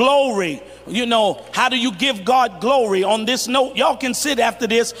was glory? You know, how do you give God glory? On this note, y'all can sit after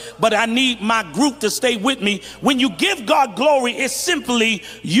this, but I need my group to stay with me. When you give God glory, it's simply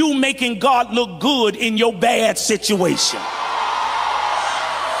you making God look good in your bad situation.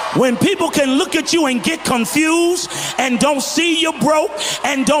 When people can look at you and get confused and don't see you're broke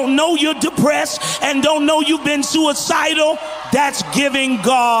and don't know you're depressed and don't know you've been suicidal, that's giving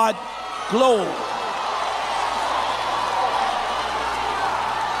God glory.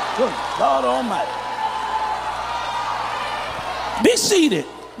 Good God Almighty. Be seated.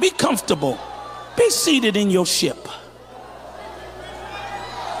 Be comfortable. Be seated in your ship.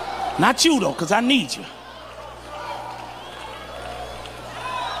 Not you though, because I need you.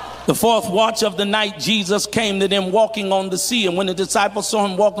 The fourth watch of the night, Jesus came to them walking on the sea. And when the disciples saw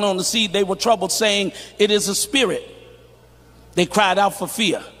him walking on the sea, they were troubled, saying, "It is a spirit." They cried out for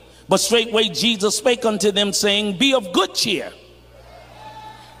fear. But straightway Jesus spake unto them, saying, "Be of good cheer.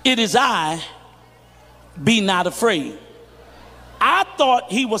 It is I, be not afraid." I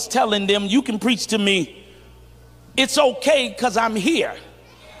thought he was telling them, you can preach to me, it's okay because I'm here.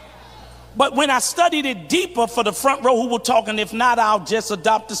 But when I studied it deeper for the front row who were talking, if not, I'll just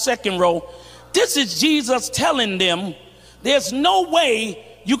adopt the second row. This is Jesus telling them, there's no way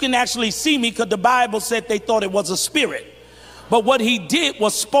you can actually see me, because the Bible said they thought it was a spirit. But what he did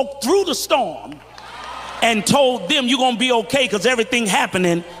was spoke through the storm and told them, you're going to be okay because everything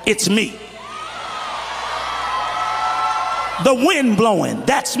happening, it's me. The wind blowing,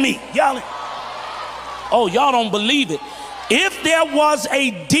 that's me. Y'all, oh, y'all don't believe it. If there was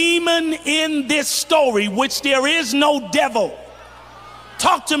a demon in this story, which there is no devil,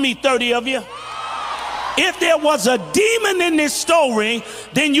 talk to me, 30 of you. If there was a demon in this story,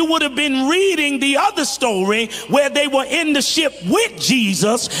 then you would have been reading the other story where they were in the ship with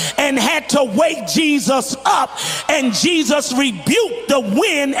Jesus and had to wake Jesus up, and Jesus rebuked the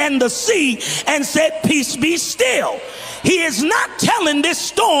wind and the sea and said, "Peace, be still." He is not telling this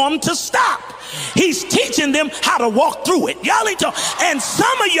storm to stop. He's teaching them how to walk through it. Y'all ain't talking. And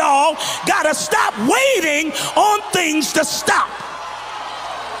some of y'all gotta stop waiting on things to stop.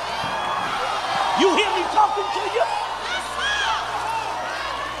 You hear me talking to you?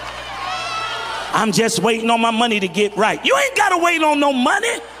 I'm just waiting on my money to get right. You ain't gotta wait on no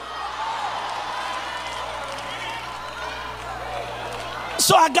money.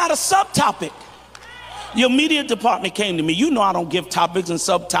 So I got a subtopic. Your media department came to me. You know I don't give topics and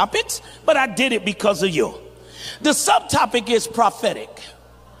subtopics, but I did it because of you. The subtopic is prophetic.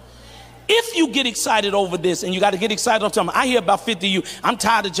 If you get excited over this, and you got to get excited over something, I hear about 50 of you, I'm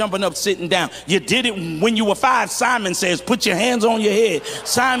tired of jumping up, sitting down. You did it when you were 5. Simon says, put your hands on your head.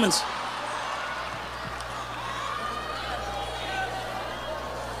 Simon's.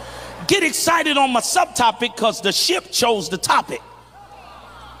 Get excited on my subtopic because the ship chose the topic.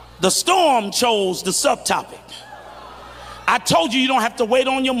 The storm chose the subtopic. I told you you don't have to wait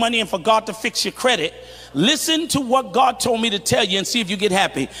on your money and for God to fix your credit. Listen to what God told me to tell you and see if you get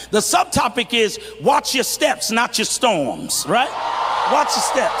happy. The subtopic is watch your steps, not your storms, right? Watch your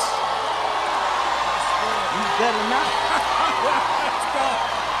steps. You better not.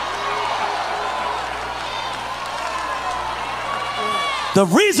 The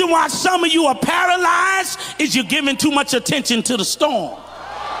reason why some of you are paralyzed is you're giving too much attention to the storm.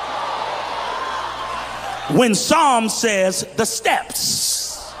 When Psalm says the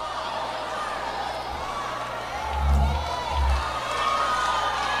steps.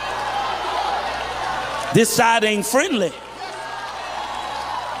 This side ain't friendly.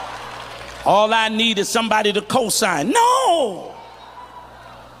 All I need is somebody to co-sign. No.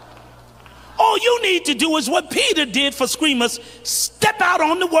 All you need to do is what Peter did for Screamers. Step out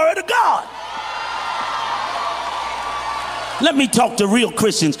on the word of God. Let me talk to real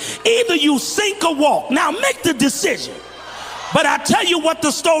Christians. Either you sink or walk. Now make the decision. But I tell you what the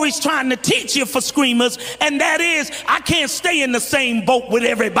story's trying to teach you for Screamers, and that is I can't stay in the same boat with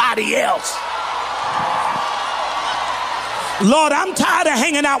everybody else. Lord, I'm tired of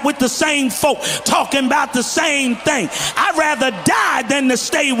hanging out with the same folk talking about the same thing. I'd rather die than to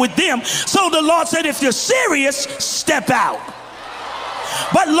stay with them. So the Lord said, if you're serious, step out.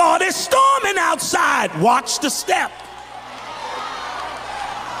 But Lord, it's storming outside. Watch the step.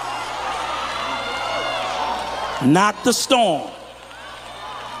 Not the storm.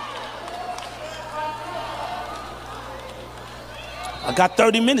 I got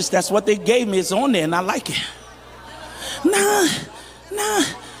 30 minutes. That's what they gave me. It's on there and I like it. Nah.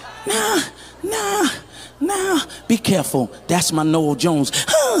 Be careful. That's my Noel Jones.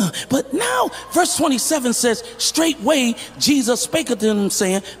 But now, verse 27 says, straightway Jesus spake unto them,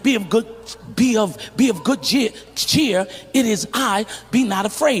 saying, be of good cheer. It is I, be not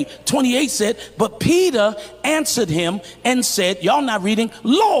afraid. 28 said, but Peter answered him and said, y'all not reading,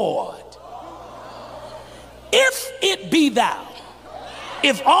 Lord, if it be thou,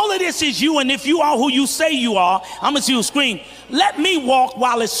 if all of this is you, and if you are who you say you are, I'm gonna see you scream, let me walk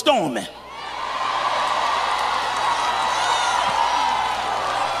while it's storming.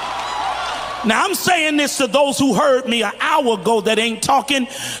 Now I'm saying this to those who heard me an hour ago that ain't talking.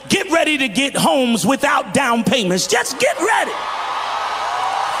 Get ready to get homes without down payments. Just get ready.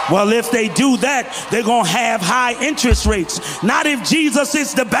 Well, if they do that, they're gonna have high interest rates. Not if Jesus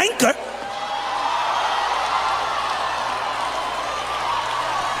is the banker.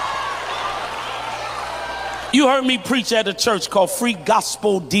 You heard me preach at a church called Free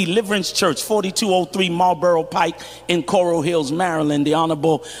Gospel Deliverance Church, 4203 Marlboro Pike in Coral Hills, Maryland, the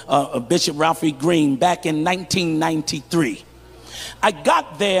Honorable Bishop Ralph E. Green, back in 1993. I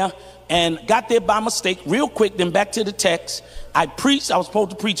got there by mistake real quick, then back to the text. I preached. I was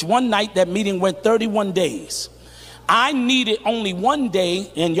supposed to preach one night. That meeting went 31 days. I needed only one day,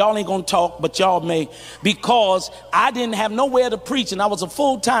 and y'all ain't gonna talk, but y'all may, because I didn't have nowhere to preach, and I was a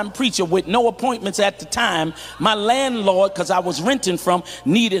full-time preacher with no appointments at the time. My landlord, because I was renting from,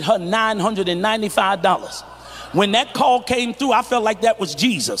 needed her $995. When that call came through, I felt like that was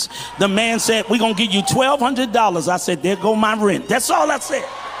Jesus. The man said, we're gonna give you $1,200. I said, there go my rent. That's all I said.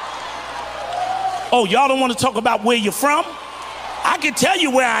 Oh, y'all don't want to talk about where you're from? I can tell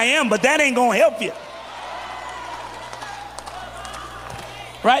you where I am, but that ain't gonna help you.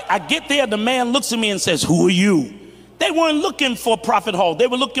 Right? I get there, the man looks at me and says, who are you? They weren't looking for Prophet Hall. They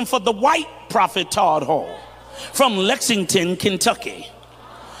were looking for the white Prophet Todd Hall from Lexington, Kentucky.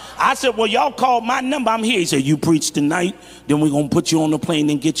 I said, well, y'all called my number. I'm here. He said, you preach tonight, then we're going to put you on the plane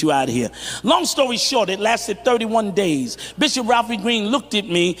and get you out of here. Long story short, it lasted 31 days. Bishop Ralph E. Green looked at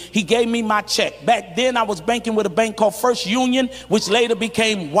me. He gave me my check. Back then, I was banking with a bank called First Union, which later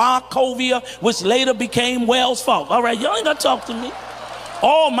became Wachovia, which later became Wells Fargo. All right, y'all ain't got to talk to me.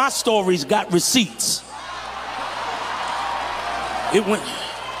 All my stories got receipts. It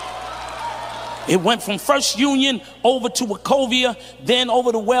went from First Union over to Wachovia, then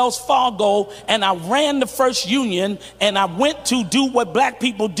over to Wells Fargo, and I ran the First Union, and I went to do what black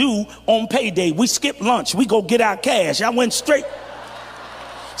people do on payday. We skip lunch. We go get our cash. I went straight.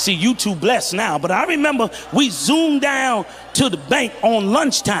 See, you too blessed now, but I remember we zoomed down to the bank on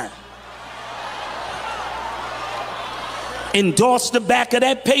lunchtime. Endorse the back of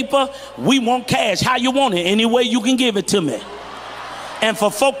that paper. We want cash. How you want it? Any way you can give it to me. And for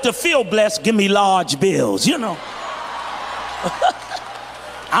folk to feel blessed, give me large bills, you know.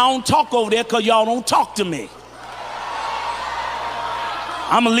 I don't talk over there because y'all don't talk to me.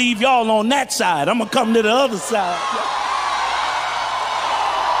 I'm going to leave y'all on that side. I'm going to come to the other side.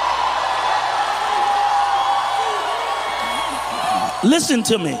 Listen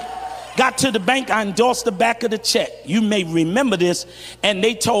to me. Got to the bank, I endorsed the back of the check. You may remember this. And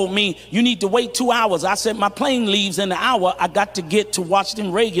they told me, you need to wait 2 hours. I said, my plane leaves in an hour. I got to get to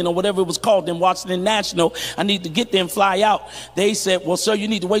Washington Reagan or whatever it was called, then Washington National. I need to get there and fly out. They said, well, sir, you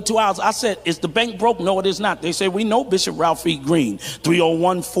need to wait 2 hours. I said, is the bank broke? No, it is not. They said, we know Bishop Ralph E. Green,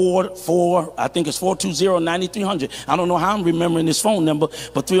 301-44, I think it's 420-9300. I don't know how I'm remembering this phone number,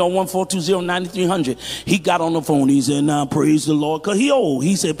 but 301-420-9300. He got on the phone. He said, now praise the Lord, because he old.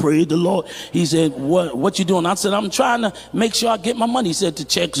 He said, praise the Lord. He said, what you doing? I said, I'm trying to make sure I get my money. He said, the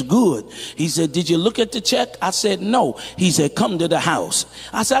check's good. He said, did you look at the check? I said, no. He said, come to the house.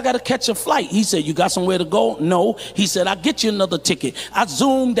 I said, I got to catch a flight. He said, you got somewhere to go? No. He said, I'll get you another ticket. I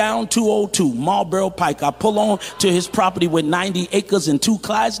zoomed down 202 Marlboro Pike. I pull on to his property with 90 acres and 2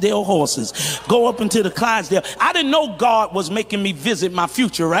 Clydesdale horses. Go up into the Clydesdale. I didn't know God was making me visit my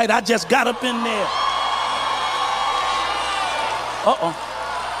future, right? I just got up in there. Uh-oh.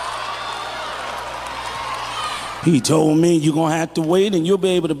 He told me, you're going to have to wait and you'll be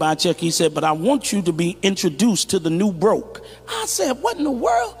able to buy a check. He said, but I want you to be introduced to the new broke. I said, what in the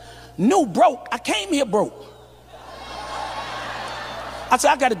world? New broke? I came here broke. I said,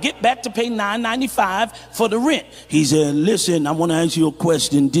 I got to get back to pay $9.95 for the rent. He said, listen, I want to ask you a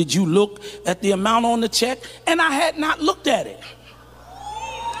question. Did you look at the amount on the check? And I had not looked at it,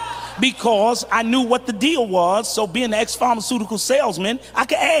 because I knew what the deal was. So being an ex-pharmaceutical salesman, I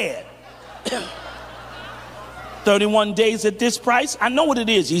could add. 31 days at this price, I know what it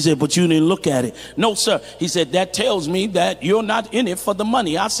is. He said, but you didn't look at it. No, sir. He said, that tells me that you're not in it for the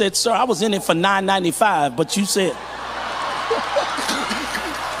money. I said, sir, I was in it for $9.95, but you said.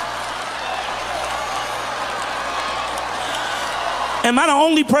 Am I the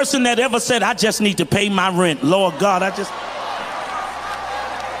only person that ever said, I just need to pay my rent? Lord God, I just.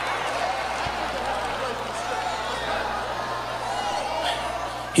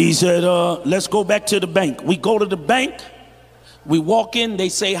 He said, let's go back to the bank. We go to the bank. We walk in. They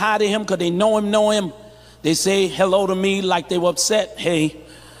say hi to him because they know him. They say hello to me like they were upset. Hey.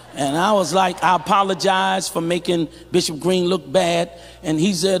 And I was like, I apologize for making Bishop Green look bad. And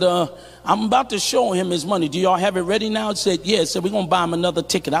he said, I'm about to show him his money. Do y'all have it ready now? He said, yeah. He said, we're going to buy him another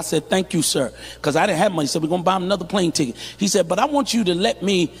ticket. I said, thank you, sir. Because I didn't have money. He said, we're going to buy him another plane ticket. He said, but I want you to let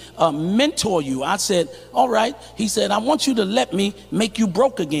me mentor you. I said, all right. He said, I want you to let me make you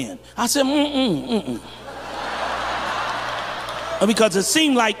broke again. I said, because it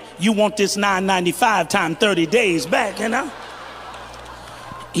seemed like you want this $9.95 times 30 days back, you know?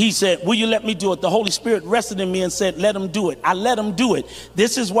 He said, will you let me do it? The Holy Spirit rested in me and said, let him do it. I let him do it.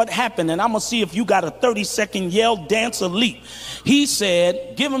 This is what happened. And I'm going to see if you got a 30-second yell, dance, or leap. He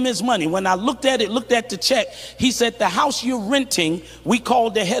said, give him his money. When I looked at the check, he said, the house you're renting, we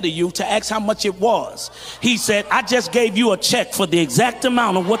called ahead of you to ask how much it was. He said, I just gave you a check for the exact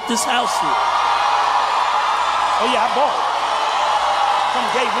amount of what this house is. Oh, yeah, I bought it from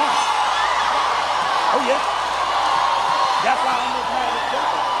day one. Oh, yeah. That's why I'm mad at God.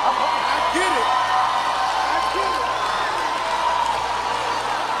 I get it.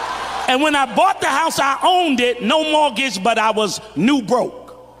 And when I bought the house, I owned it, no mortgage, but I was new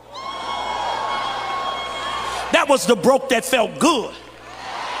broke. That was the broke that felt good.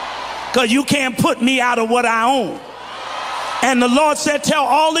 Because you can't put me out of what I own. And the Lord said, tell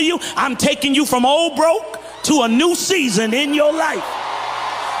all of you, I'm taking you from old broke to a new season in your life.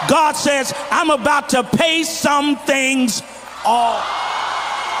 God says, I'm about to pay some things off.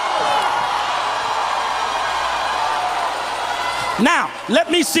 Now, let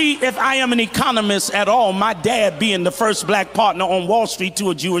me see if I am an economist at all, my dad being the first black partner on Wall Street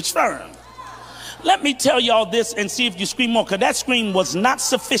to a Jewish firm. Let me tell y'all this and see if you scream more, because that scream was not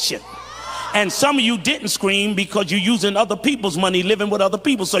sufficient. And some of you didn't scream because you're using other people's money, living with other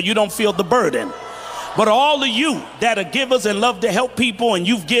people, so you don't feel the burden. But all of you that are givers and love to help people, and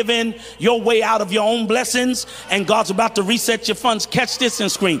you've given your way out of your own blessings, and God's about to reset your funds, catch this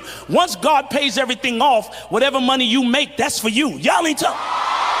and scream. Once God pays everything off, whatever money you make, that's for you. Y'all ain't talking.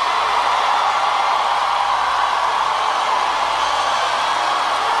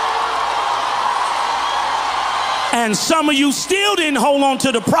 And some of you still didn't hold on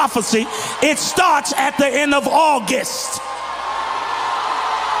to the prophecy. It starts at the end of August.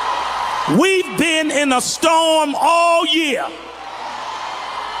 We've been in a storm all year.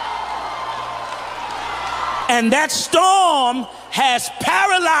 And that storm has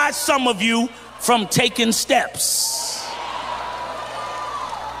paralyzed some of you from taking steps.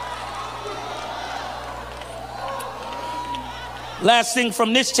 Last thing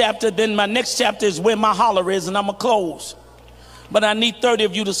from this chapter, then my next chapter is where my holler is, and I'm going to close. But I need 30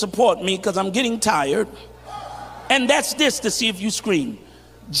 of you to support me because I'm getting tired. And that's this, to see if you scream.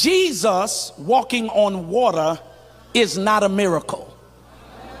 Jesus walking on water is not a miracle.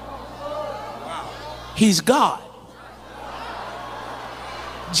 He's God.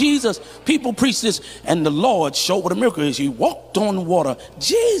 Jesus, people preach this, and the Lord showed what a miracle is. He walked on water.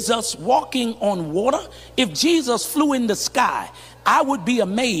 Jesus walking on water, if Jesus flew in the sky, I would be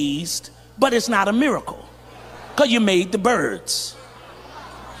amazed, but it's not a miracle because you made the birds.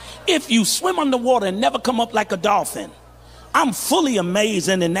 If you swim underwater and never come up like a dolphin, I'm fully amazed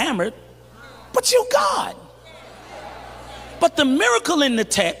and enamored, but you're God. But the miracle in the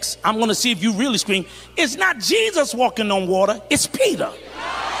text, I'm going to see if you really scream, is not Jesus walking on water, it's Peter.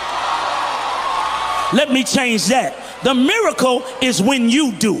 Let me change that. The miracle is when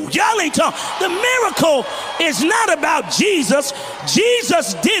you do. Y'all ain't talking. The miracle is not about Jesus.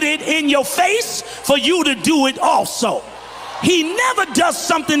 Jesus did it in your face for you to do it also. He never does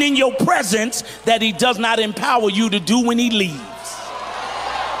something in your presence that he does not empower you to do when he leaves.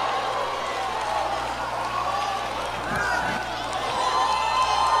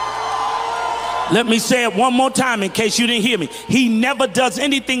 Let me say it one more time in case you didn't hear me. He never does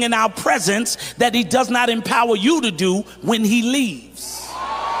anything in our presence that he does not empower you to do when he leaves.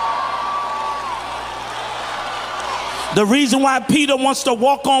 The reason why Peter wants to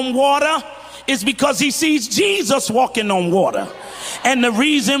walk on water is because he sees Jesus walking on water. And the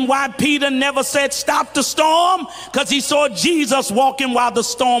reason why Peter never said stop the storm, because he saw Jesus walking while the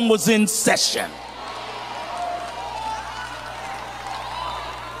storm was in session.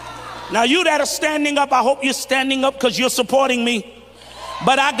 Now you that are standing up, I hope you're standing up because you're supporting me.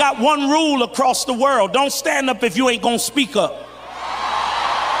 But I got one rule across the world. Don't stand up if you ain't gonna speak up.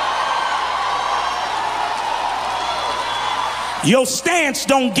 Your stance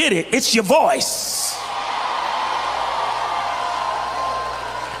don't get it, it's your voice.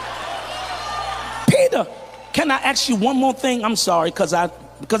 Peter, can I ask you one more thing? I'm sorry, because I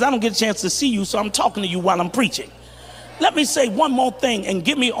don't get a chance to see you, so I'm talking to you while I'm preaching. Let me say one more thing and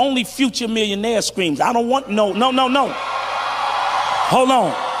give me only future millionaire screams. I don't want no. Hold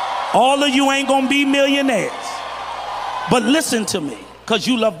on. All of you ain't gonna be millionaires. But listen to me, because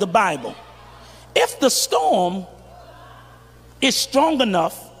you love the Bible. If the storm is strong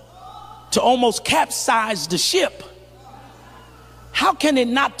enough to almost capsize the ship, how can it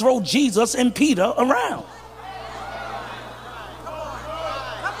not throw Jesus and Peter around?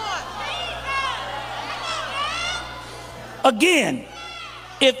 Again,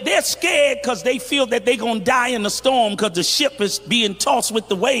 If they're scared because they feel that they're going to die in the storm because the ship is being tossed with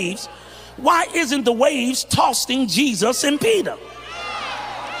the waves, why isn't the waves tossing Jesus and Peter?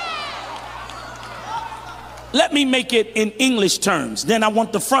 Let me make it in English terms. Then I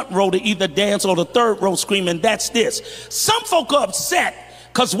want the front row to either dance or the third row scream, and that's this. Some folk are upset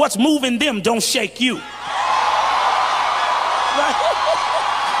because what's moving them don't shake you. Right?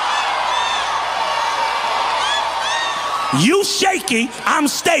 You shaky, I'm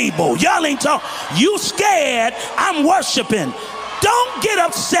stable. Y'all ain't talking. You scared, I'm worshiping. Don't get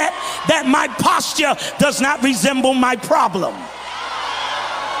upset that my posture does not resemble my problem.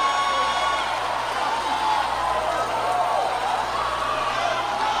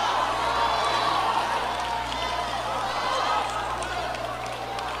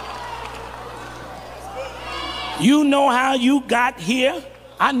 You know how you got here?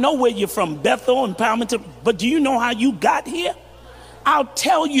 I know where you're from, Bethel and Palmerton, but do you know how you got here? I'll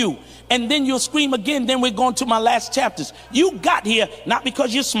tell you, and then you'll scream again. Then we're going to my last chapters. You got here not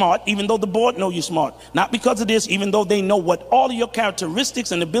because you're smart, even though the board know you're smart. Not because of this, even though they know what all of your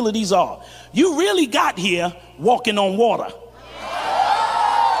characteristics and abilities are. You really got here walking on water.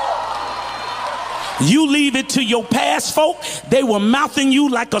 You leave it to your past folk. They were mouthing you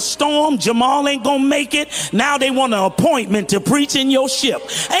like a storm. Jamal ain't gonna make it. Now they want an appointment to preach in your ship.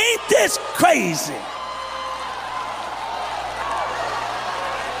 Ain't this crazy?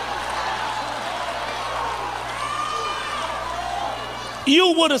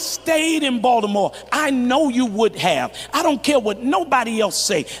 You would have stayed in Baltimore. I know you would have. I don't care what nobody else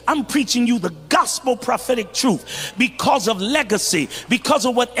say. I'm preaching you the gospel prophetic truth because of legacy, because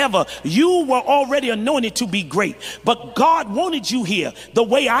of whatever. You were already anointed to be great, but God wanted you here. The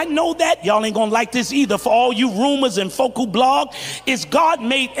way I know that, y'all ain't gonna like this either, for all you rumors and folk who blog, is God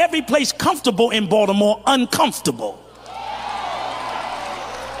made every place comfortable in Baltimore uncomfortable.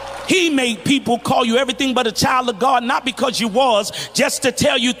 He made people call you everything but a child of God, not because you was, just to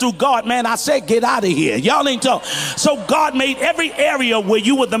tell you through God, man, I said, get out of here. Y'all ain't talking. So God made every area where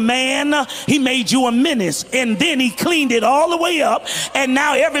you were the man, he made you a menace, and then he cleaned it all the way up, and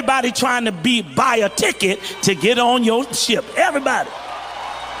now everybody trying to buy a ticket to get on your ship. Everybody.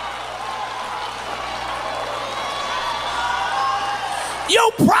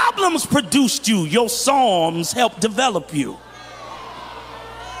 Your problems produced you. Your psalms helped develop you.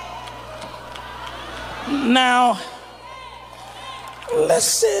 Now,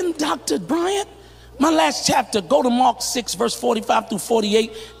 listen, Dr. Bryant, my last chapter, go to Mark 6, verse 45 through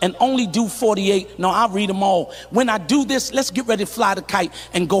 48, and only do 48. No, I'll read them all. When I do this, let's get ready to fly the kite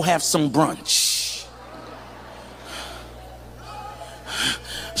and go have some brunch.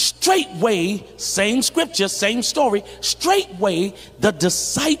 Straightway, same scripture, same story. Straightway, the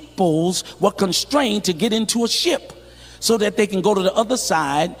disciples were constrained to get into a ship so that they can go to the other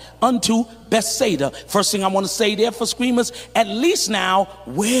side unto Bethsaida. First thing I want to say there for screamers, at least now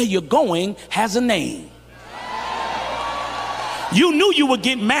where you're going has a name. You knew you were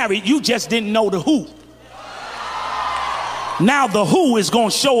getting married, you just didn't know the who. Now the who is going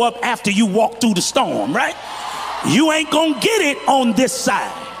to show up after you walk through the storm, right? You ain't going to get it on this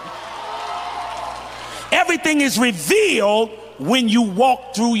side. Everything is revealed when you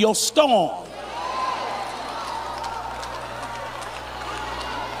walk through your storm.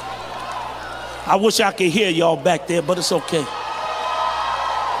 I wish I could hear y'all back there, but it's okay.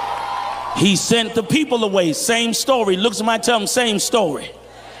 He sent the people away. Same story. Look, somebody tell them same story.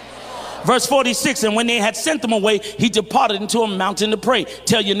 Verse 46, and when they had sent them away, he departed into a mountain to pray.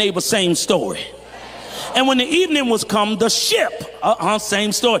 Tell your neighbor, same story. And when the evening was come, the ship,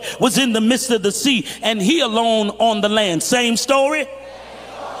 same story, was in the midst of the sea, and he alone on the land. Same story.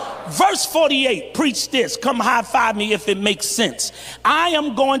 Verse 48, preach this. Come high five me if it makes sense. I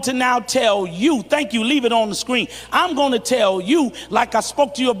am going to now tell you, thank you, leave it on the screen. I'm going to tell you, like I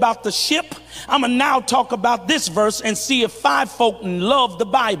spoke to you about the ship, I'm going to now talk about this verse and see if five folk love the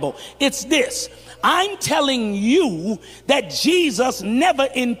Bible. It's this. I'm telling you that Jesus never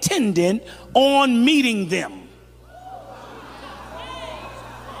intended on meeting them.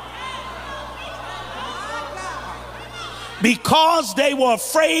 Because they were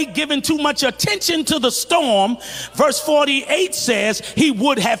afraid, giving too much attention to the storm, verse 48 says he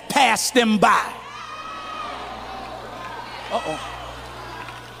would have passed them by.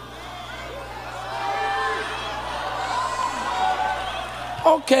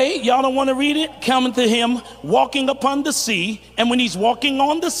 Okay, y'all don't want to read it? Coming to him, walking upon the sea. And when he's walking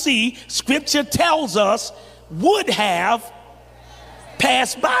on the sea, scripture tells us would have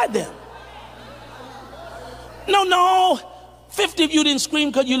passed by them. No. 50 of you didn't scream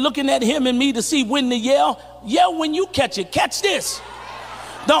because you're looking at him and me to see when to yell. Yell when you catch it. Catch this.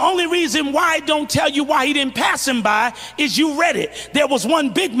 The only reason why I don't tell you why he didn't pass him by is you read it. There was one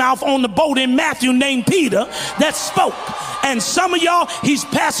big mouth on the boat in Matthew named Peter that spoke. And some of y'all, he's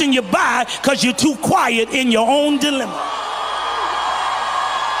passing you by because you're too quiet in your own dilemma.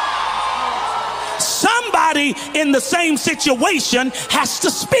 Somebody in the same situation has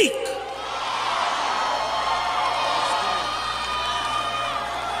to speak.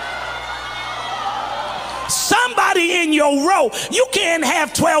 Somebody in your row, you can't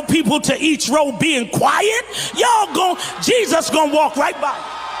have 12 people to each row being quiet. Jesus gonna walk right by.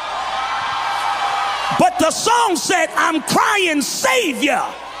 But the song said, I'm crying, Savior,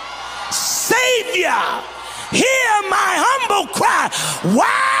 Savior, hear my humble cry,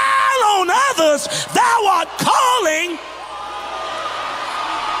 while on others thou art calling.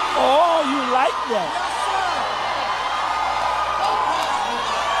 Oh, you like that?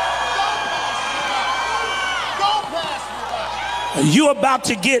 You're about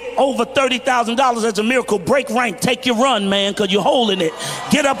to get over $30,000 as a miracle. Break rank. Take your run, man, because you're holding it.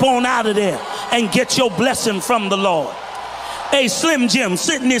 Get up on out of there and get your blessing from the Lord. Hey, Slim Jim,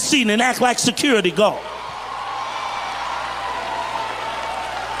 sit in this seat and act like security guard.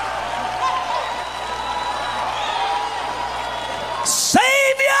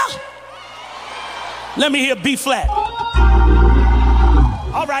 Savior. Let me hear B flat.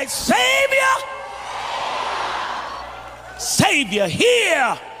 All right, Savior. Savior,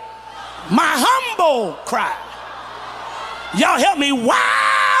 hear my humble cry. Y'all help me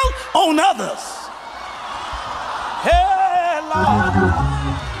while on others. Hey, Lord,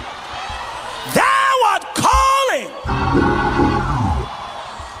 thou art calling.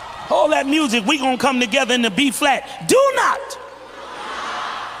 Hold that music. We're going to come together in the B flat. Do not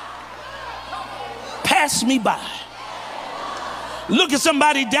pass me by. Look at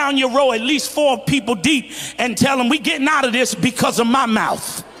somebody down your row, at least 4 people deep, and tell them, we getting out of this because of my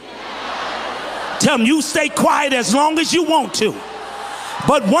mouth. Tell them, you stay quiet as long as you want to.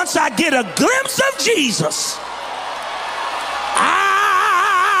 But once I get a glimpse of Jesus,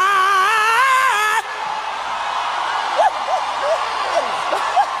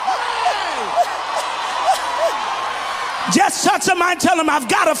 just touch somebody and tell them, I've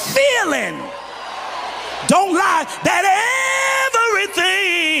got a feeling. Don't lie, that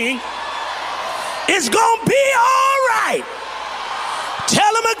everything is gonna be all right.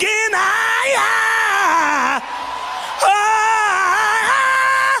 Tell them again, I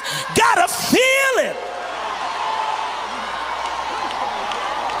got a feeling.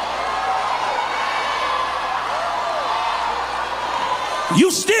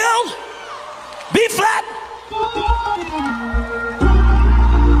 You still be flat.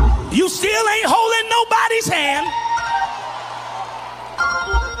 You still ain't holding nobody's hand.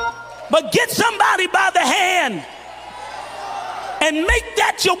 But get somebody by the hand and make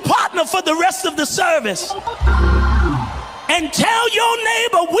that your partner for the rest of the service. And tell your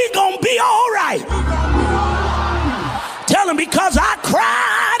neighbor, we're gonna be all right. Tell him, because I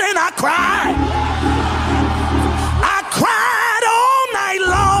cried and I cried. I cried all night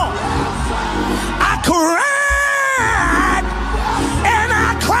long. I cried and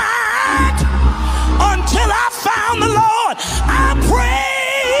I cried until I found the Lord. I prayed.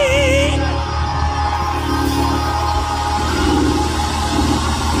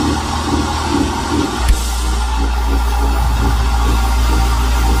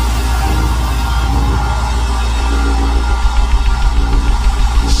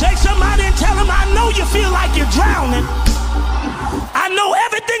 Shake somebody and tell them, I know you feel like you're drowning. I know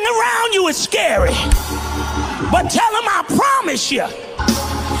everything around you is scary. But tell them, I promise you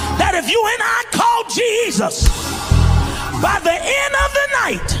that if you and I call Jesus, by the end of the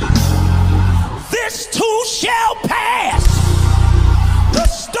night, this too shall pass. The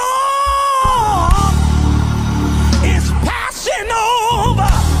storm is passing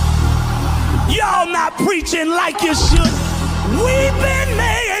over. Y'all not preaching like you should. Weeping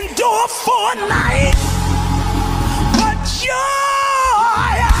may endure for a night, but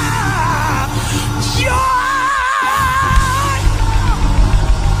joy, joy.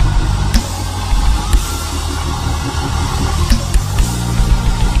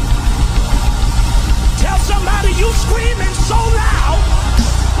 Tell somebody you screaming so loud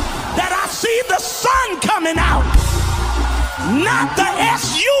that I see the sun coming out. Not the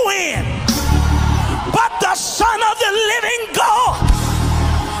S-U-N, but the Son of the living God.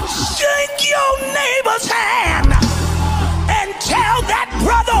 Shake your neighbor's hand and tell that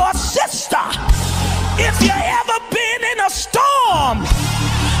brother or sister, if you ever been in a storm,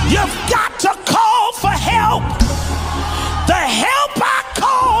 you've got to call for help. The help I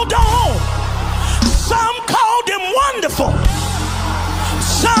called on, some called him wonderful,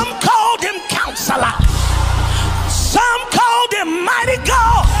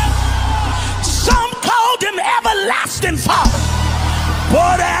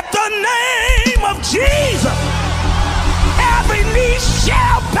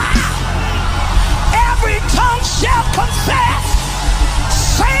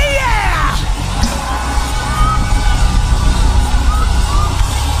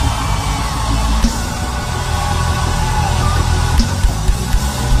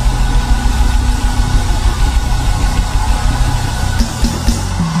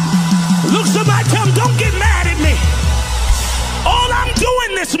 Tell them, don't get mad at me. All I'm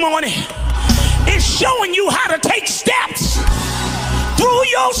doing this morning is showing you how to take steps through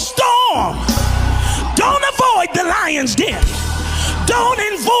your storm. Don't avoid the lion's den. Don't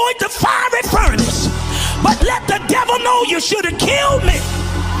avoid the fiery furnace. But let the devil know you should have killed me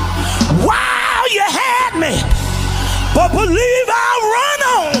while you had me. But believe I'll run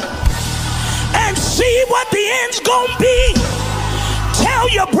on and see what the end's gonna be. Tell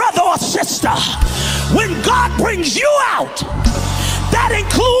your brother or sister, when God brings you out, that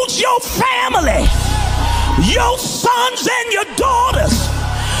includes your family, your sons and your daughters,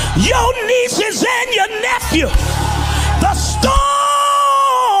 your nieces and your nephew. The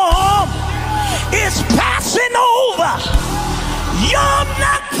storm is passing over. You're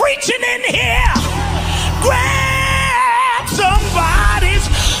not preaching in here. Grab somebody's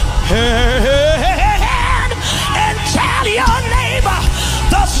hand and tell your neighbor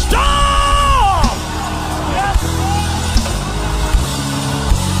the storm.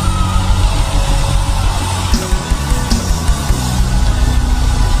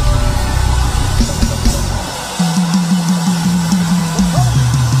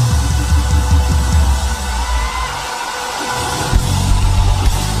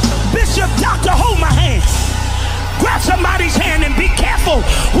 Bishop, doctor, hold my hand. Grab somebody's hand and be careful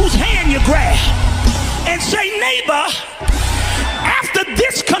whose hand you grab. And say, neighbor, after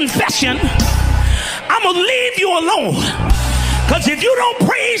this confession, I'm going to leave you alone. Because if you don't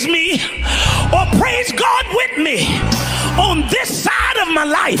praise me or praise God with me on this side of my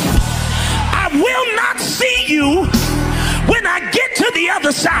life, I will not see you when I get to the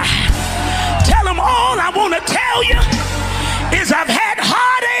other side. Tell them all I want to tell you is I've had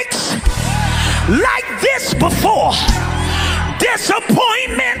heartaches like this before.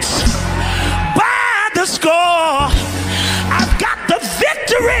 Disappointments by the score. I've got the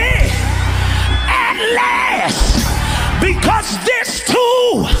victory at last, because this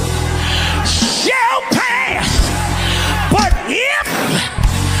too shall pass. But if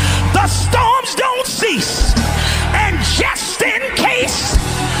the storms don't cease, and just in case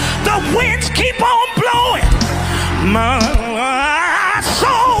the winds keep on blowing, my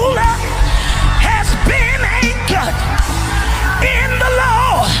soul has been anchored in the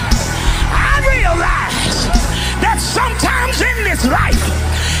Lord. I realize that sometimes in this life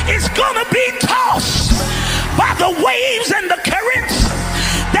it's gonna be tossed by the waves and the currents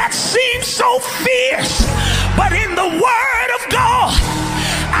that seem so fierce, but in the Word of God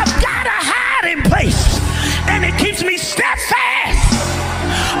I've got a hiding place, and it keeps me steadfast,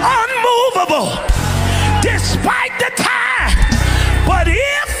 unmovable, despite the tide. But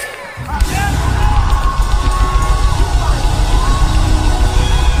if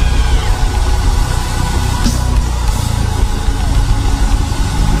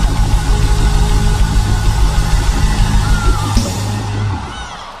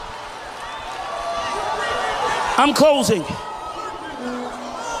I'm closing.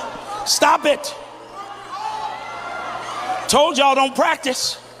 Stop it. Told y'all don't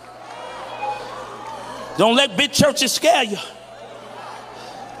practice. Don't let big churches scare you.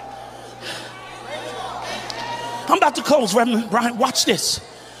 I'm about to close, Reverend Brian. Watch this.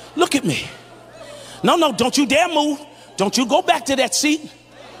 Look at me. No, don't you dare move. Don't you go back to that seat.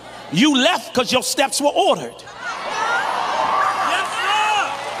 You left because your steps were ordered.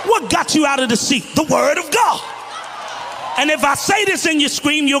 What got you out of the seat? The Word of God. And if I say this and you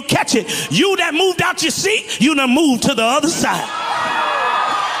scream, you'll catch it. You that moved out your seat, you done moved to the other side.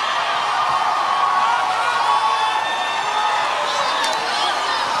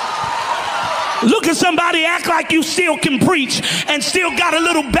 Look at somebody, act like you still can preach and still got a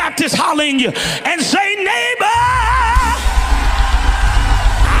little Baptist holler in you, and say, neighbor,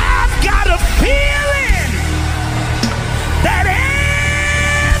 I've got a feeling that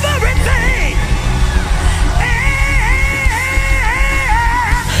everything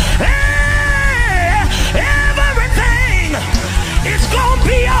is gonna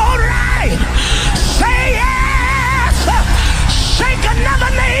be all right. Say yes. Shake another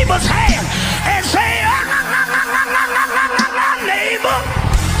neighbor's hand and say, neighbor.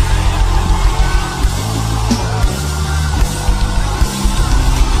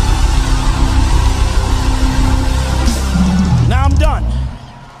 Now I'm done.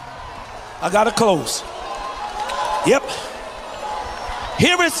 I gotta close. Yep.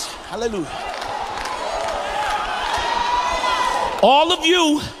 Here is, hallelujah. All of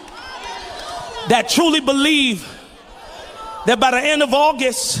you that truly believe that by the end of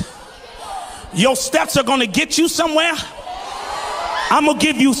August, your steps are gonna get you somewhere, I'm gonna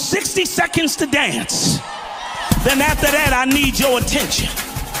give you 60 seconds to dance. Then after that, I need your attention.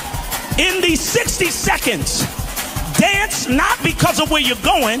 In these 60 seconds, dance not because of where you're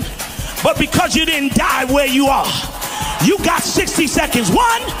going, but because you didn't die where you are. You got 60 seconds.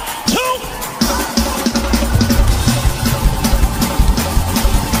 1, 2.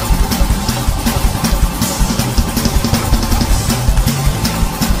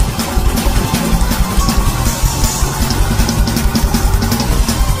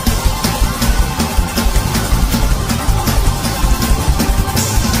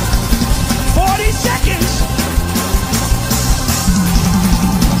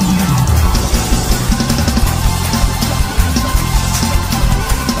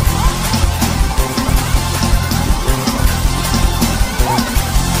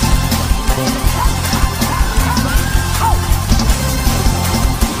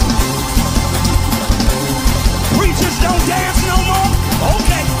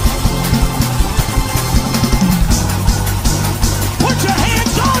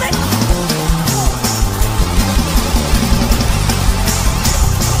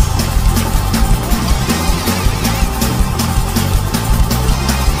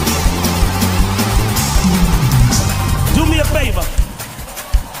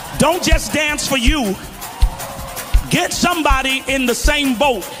 Don't just dance for you. Get somebody in the same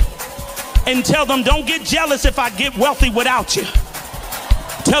boat and tell them, don't get jealous if I get wealthy without you.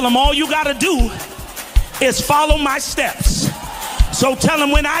 Tell them all you got to do is follow my steps. So tell them,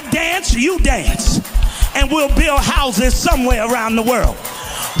 when I dance, you dance. And we'll build houses somewhere around the world.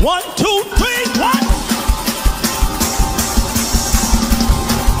 1, 2, 3, 1.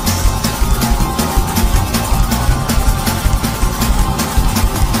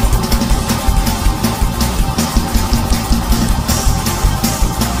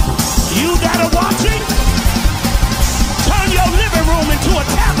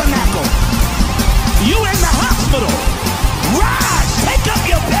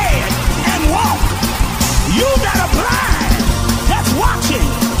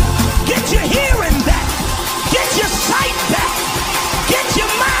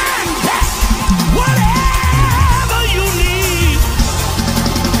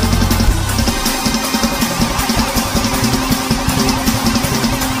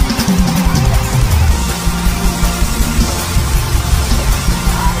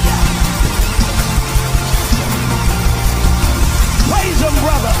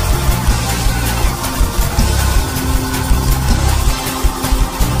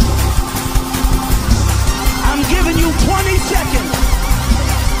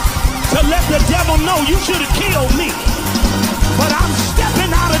 The devil know you should have killed me, but I'm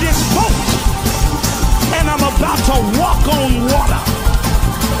stepping out of this boat and I'm about to walk on water.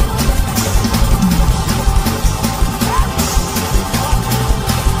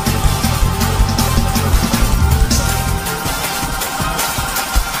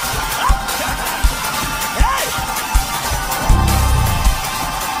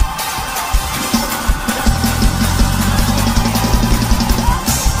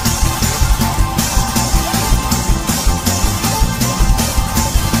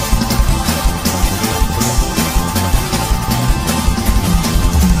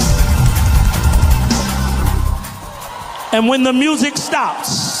 And when the music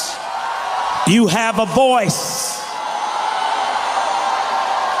stops, you have a voice.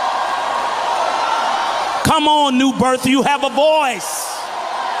 Come on, new birth, you have a voice.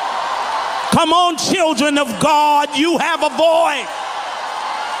 Come on, children of God, you have a voice.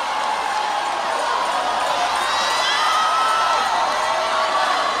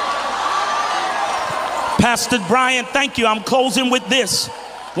 Pastor Brian, thank you. I'm closing with this.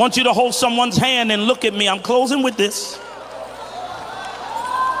 I want you to hold someone's hand and look at me. I'm closing with this.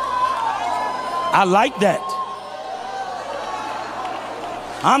 I like that.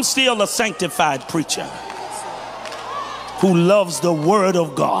 I'm still a sanctified preacher who loves the word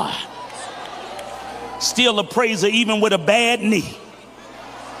of God. Still a praiser even with a bad knee.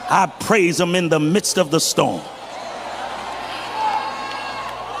 I praise him in the midst of the storm.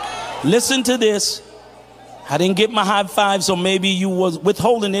 Listen to this. I didn't get my high five, so maybe you was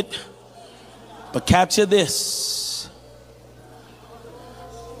withholding it. But capture this.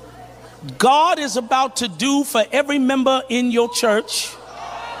 God is about to do for every member in your church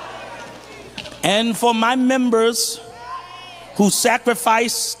and for my members who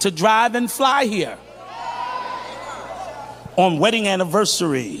sacrifice to drive and fly here on wedding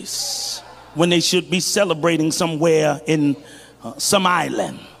anniversaries when they should be celebrating somewhere in some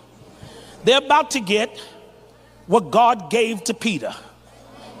island. They're about to get what God gave to Peter.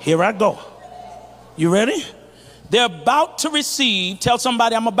 Here I go. You ready? They're about to receive. Tell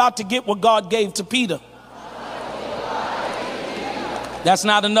somebody, I'm about to get what God gave to Peter. That's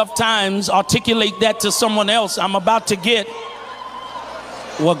not enough times. Articulate that to someone else. I'm about to get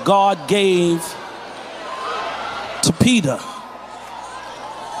what God gave to Peter.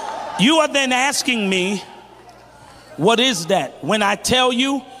 You are then asking me, what is that? When I tell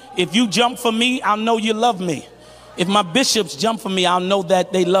you, if you jump for me, I'll know you love me. If my bishops jump for me, I'll know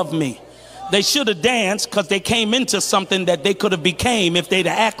that they love me. They should have danced because they came into something that they could have became if they'd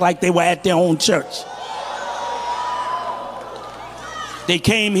act like they were at their own church. They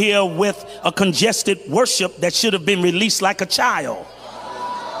came here with a congested worship that should have been released like a child.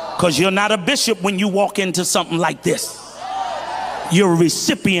 Because you're not a bishop when you walk into something like this. You're a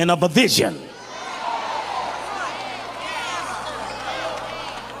recipient of a vision.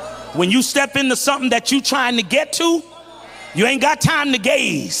 When you step into something that you're trying to get to, you ain't got time to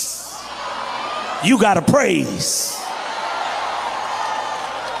gaze. You got to praise.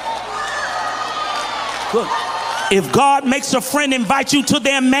 Good. If God makes a friend invite you to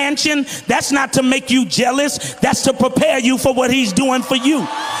their mansion, that's not to make you jealous. That's to prepare you for what he's doing for you.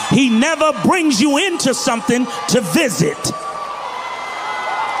 He never brings you into something to visit.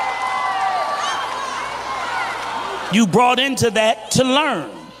 You brought into that to learn.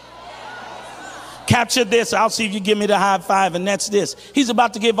 Capture this. I'll see if you give me the high five, and that's this. He's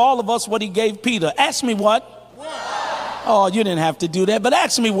about to give all of us what he gave Peter. Ask me what? Oh, you didn't have to do that, but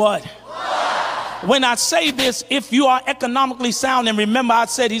ask me what? When I say this, if you are economically sound, and remember I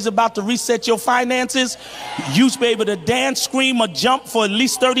said he's about to reset your finances, you should be able to dance, scream, or jump for at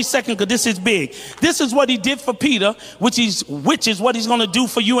least 30 seconds, because this is big. This is what he did for Peter, which is what he's going to do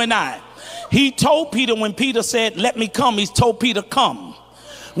for you and I. He told Peter, when Peter said, let me come, he told Peter, come.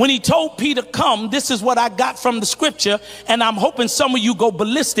 When he told Peter, come, this is what I got from the scripture, and I'm hoping some of you go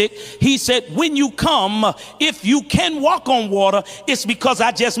ballistic. He said, when you come, if you can walk on water, it's because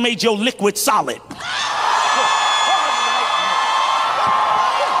I just made your liquid solid.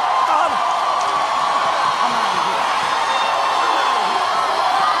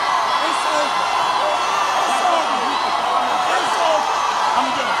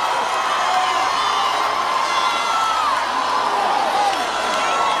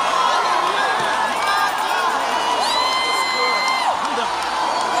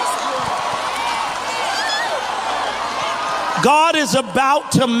 God is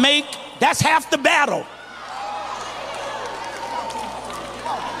about to make, that's half the battle.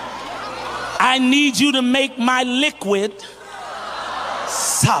 I need you to make my liquid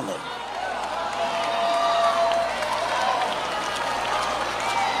solid.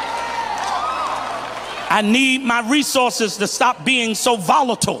 I need my resources to stop being so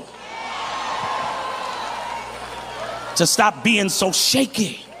volatile, to stop being so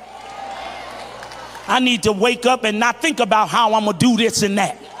shaky. I need to wake up and not think about how I'm going to do this and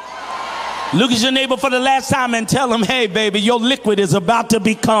that. Look at your neighbor for the last time and tell him, hey, baby, your liquid is about to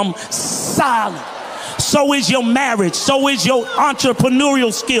become solid. So is your marriage. So is your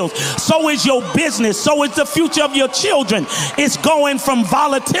entrepreneurial skills. So is your business. So is the future of your children. It's going from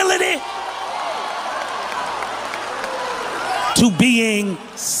volatility to being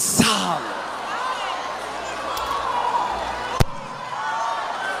solid.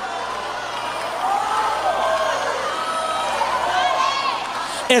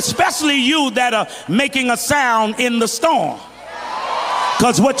 Especially you that are making a sound in the storm.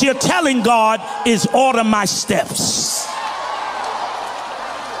 Because what you're telling God is order my steps.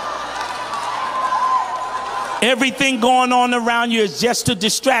 Everything going on around you is just to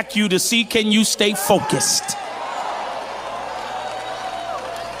distract you to see can you stay focused.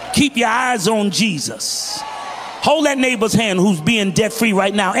 Keep your eyes on Jesus. Hold that neighbor's hand who's being debt free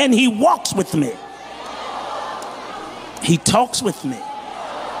right now, and he walks with me. He talks with me.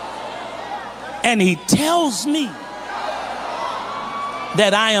 And he tells me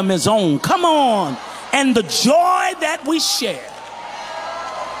that I am his own. Come on. And the joy that we share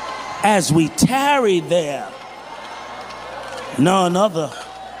as we tarry there, none other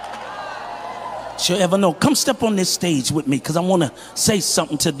shall ever know. Come step on this stage with me, because I want to say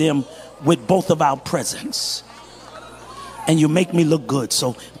something to them with both of our presence. And you make me look good,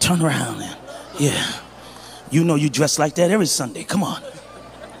 so turn around. And, yeah, you know you dress like that every Sunday. Come on.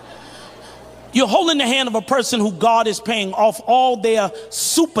 You're holding the hand of a person who God is paying off all their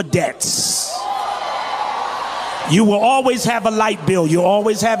super debts. You will always have a light bill. You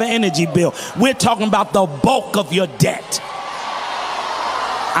always have an energy bill. We're talking about the bulk of your debt.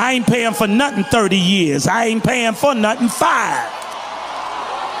 I ain't paying for nothing 30 years. I ain't paying for nothing 5.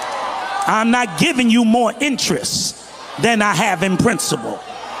 I'm not giving you more interest than I have in principle.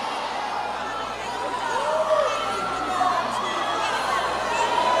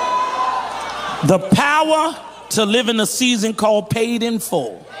 The power to live in a season called paid in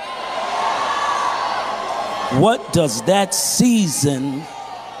full. What does that season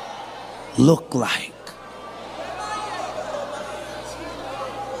look like?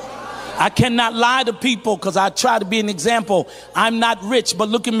 I cannot lie to people because I try to be an example. I'm not rich, but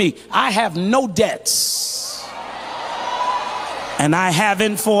look at me. I have no debts. And I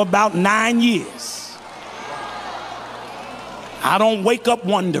haven't for about 9 years. I don't wake up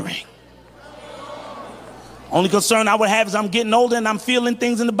wondering. Only concern I would have is I'm getting older and I'm feeling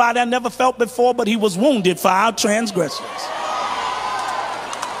things in the body I never felt before, but he was wounded for our transgressions.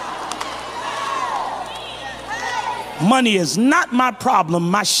 Money is not my problem,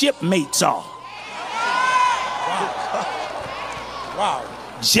 my shipmates are. Wow.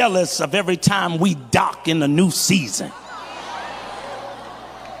 Jealous of every time we dock in a new season.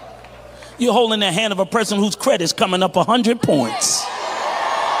 You're holding the hand of a person whose credit's coming up 100 points.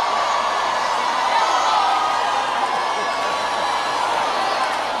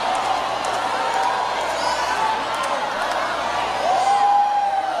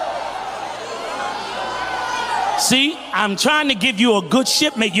 See, I'm trying to give you a good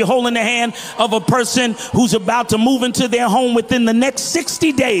shipmate. You're holding the hand of a person who's about to move into their home within the next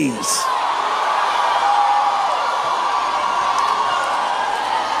 60 days.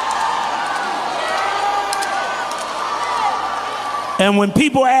 And when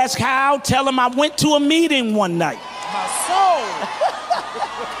people ask how, tell them I went to a meeting one night. My soul.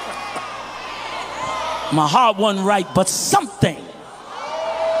 My heart wasn't right, but something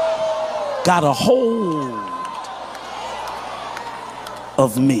got a hold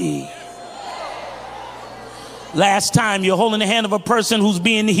of me. Last time, you're holding the hand of a person who's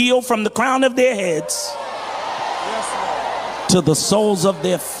being healed from the crown of their heads to the soles of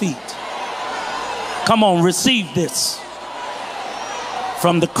their feet. Come on, receive this.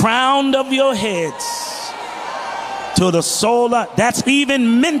 From the crown of your heads to the sole of, that's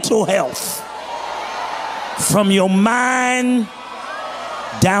even mental health. From your mind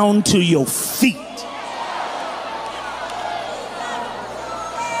down to your feet.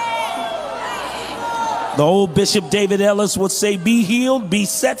 The old Bishop David Ellis would say, be healed, be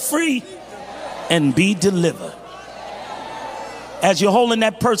set free, and be delivered. As you're holding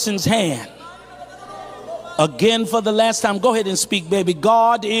that person's hand, again for the last time, go ahead and speak, baby.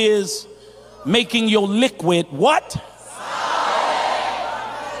 God is making your liquid what?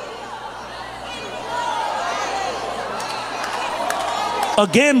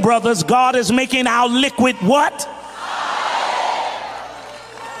 Again, brothers, God is making our liquid what?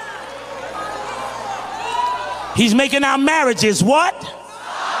 He's making our marriages what?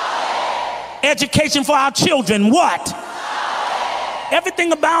 Education for our children what?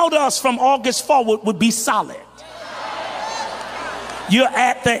 Everything about us from August forward would be solid. You're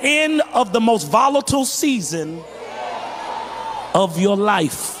at the end of the most volatile season of your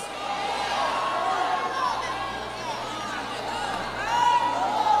life.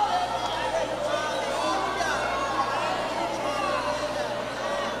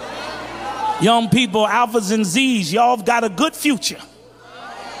 Young people, Alphas and Z's, y'all have got a good future.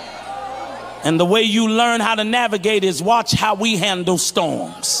 And the way you learn how to navigate is watch how we handle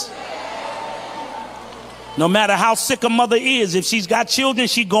storms. No matter how sick a mother is, if she's got children,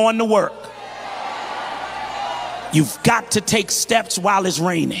 she's going to work. You've got to take steps while it's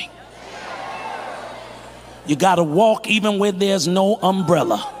raining. You got to walk even where there's no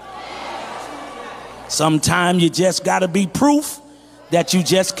umbrella. Sometimes you just got to be proof that you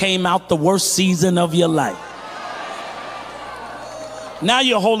just came out the worst season of your life. Now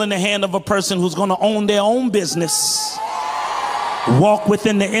you're holding the hand of a person who's going to own their own business, walk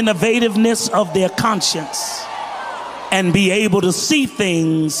within the innovativeness of their conscience, and be able to see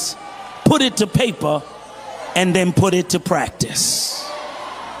things, put it to paper, and then put it to practice.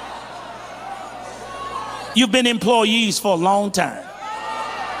 You've been employees for a long time.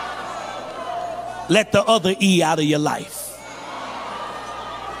 Let the other E out of your life.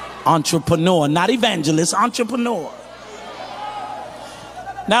 Entrepreneur, not evangelist, entrepreneur.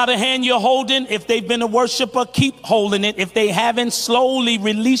 Now the hand you're holding, if they've been a worshiper, keep holding it. If they haven't, slowly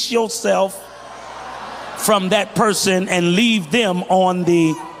release yourself from that person and leave them on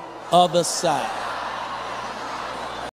the other side.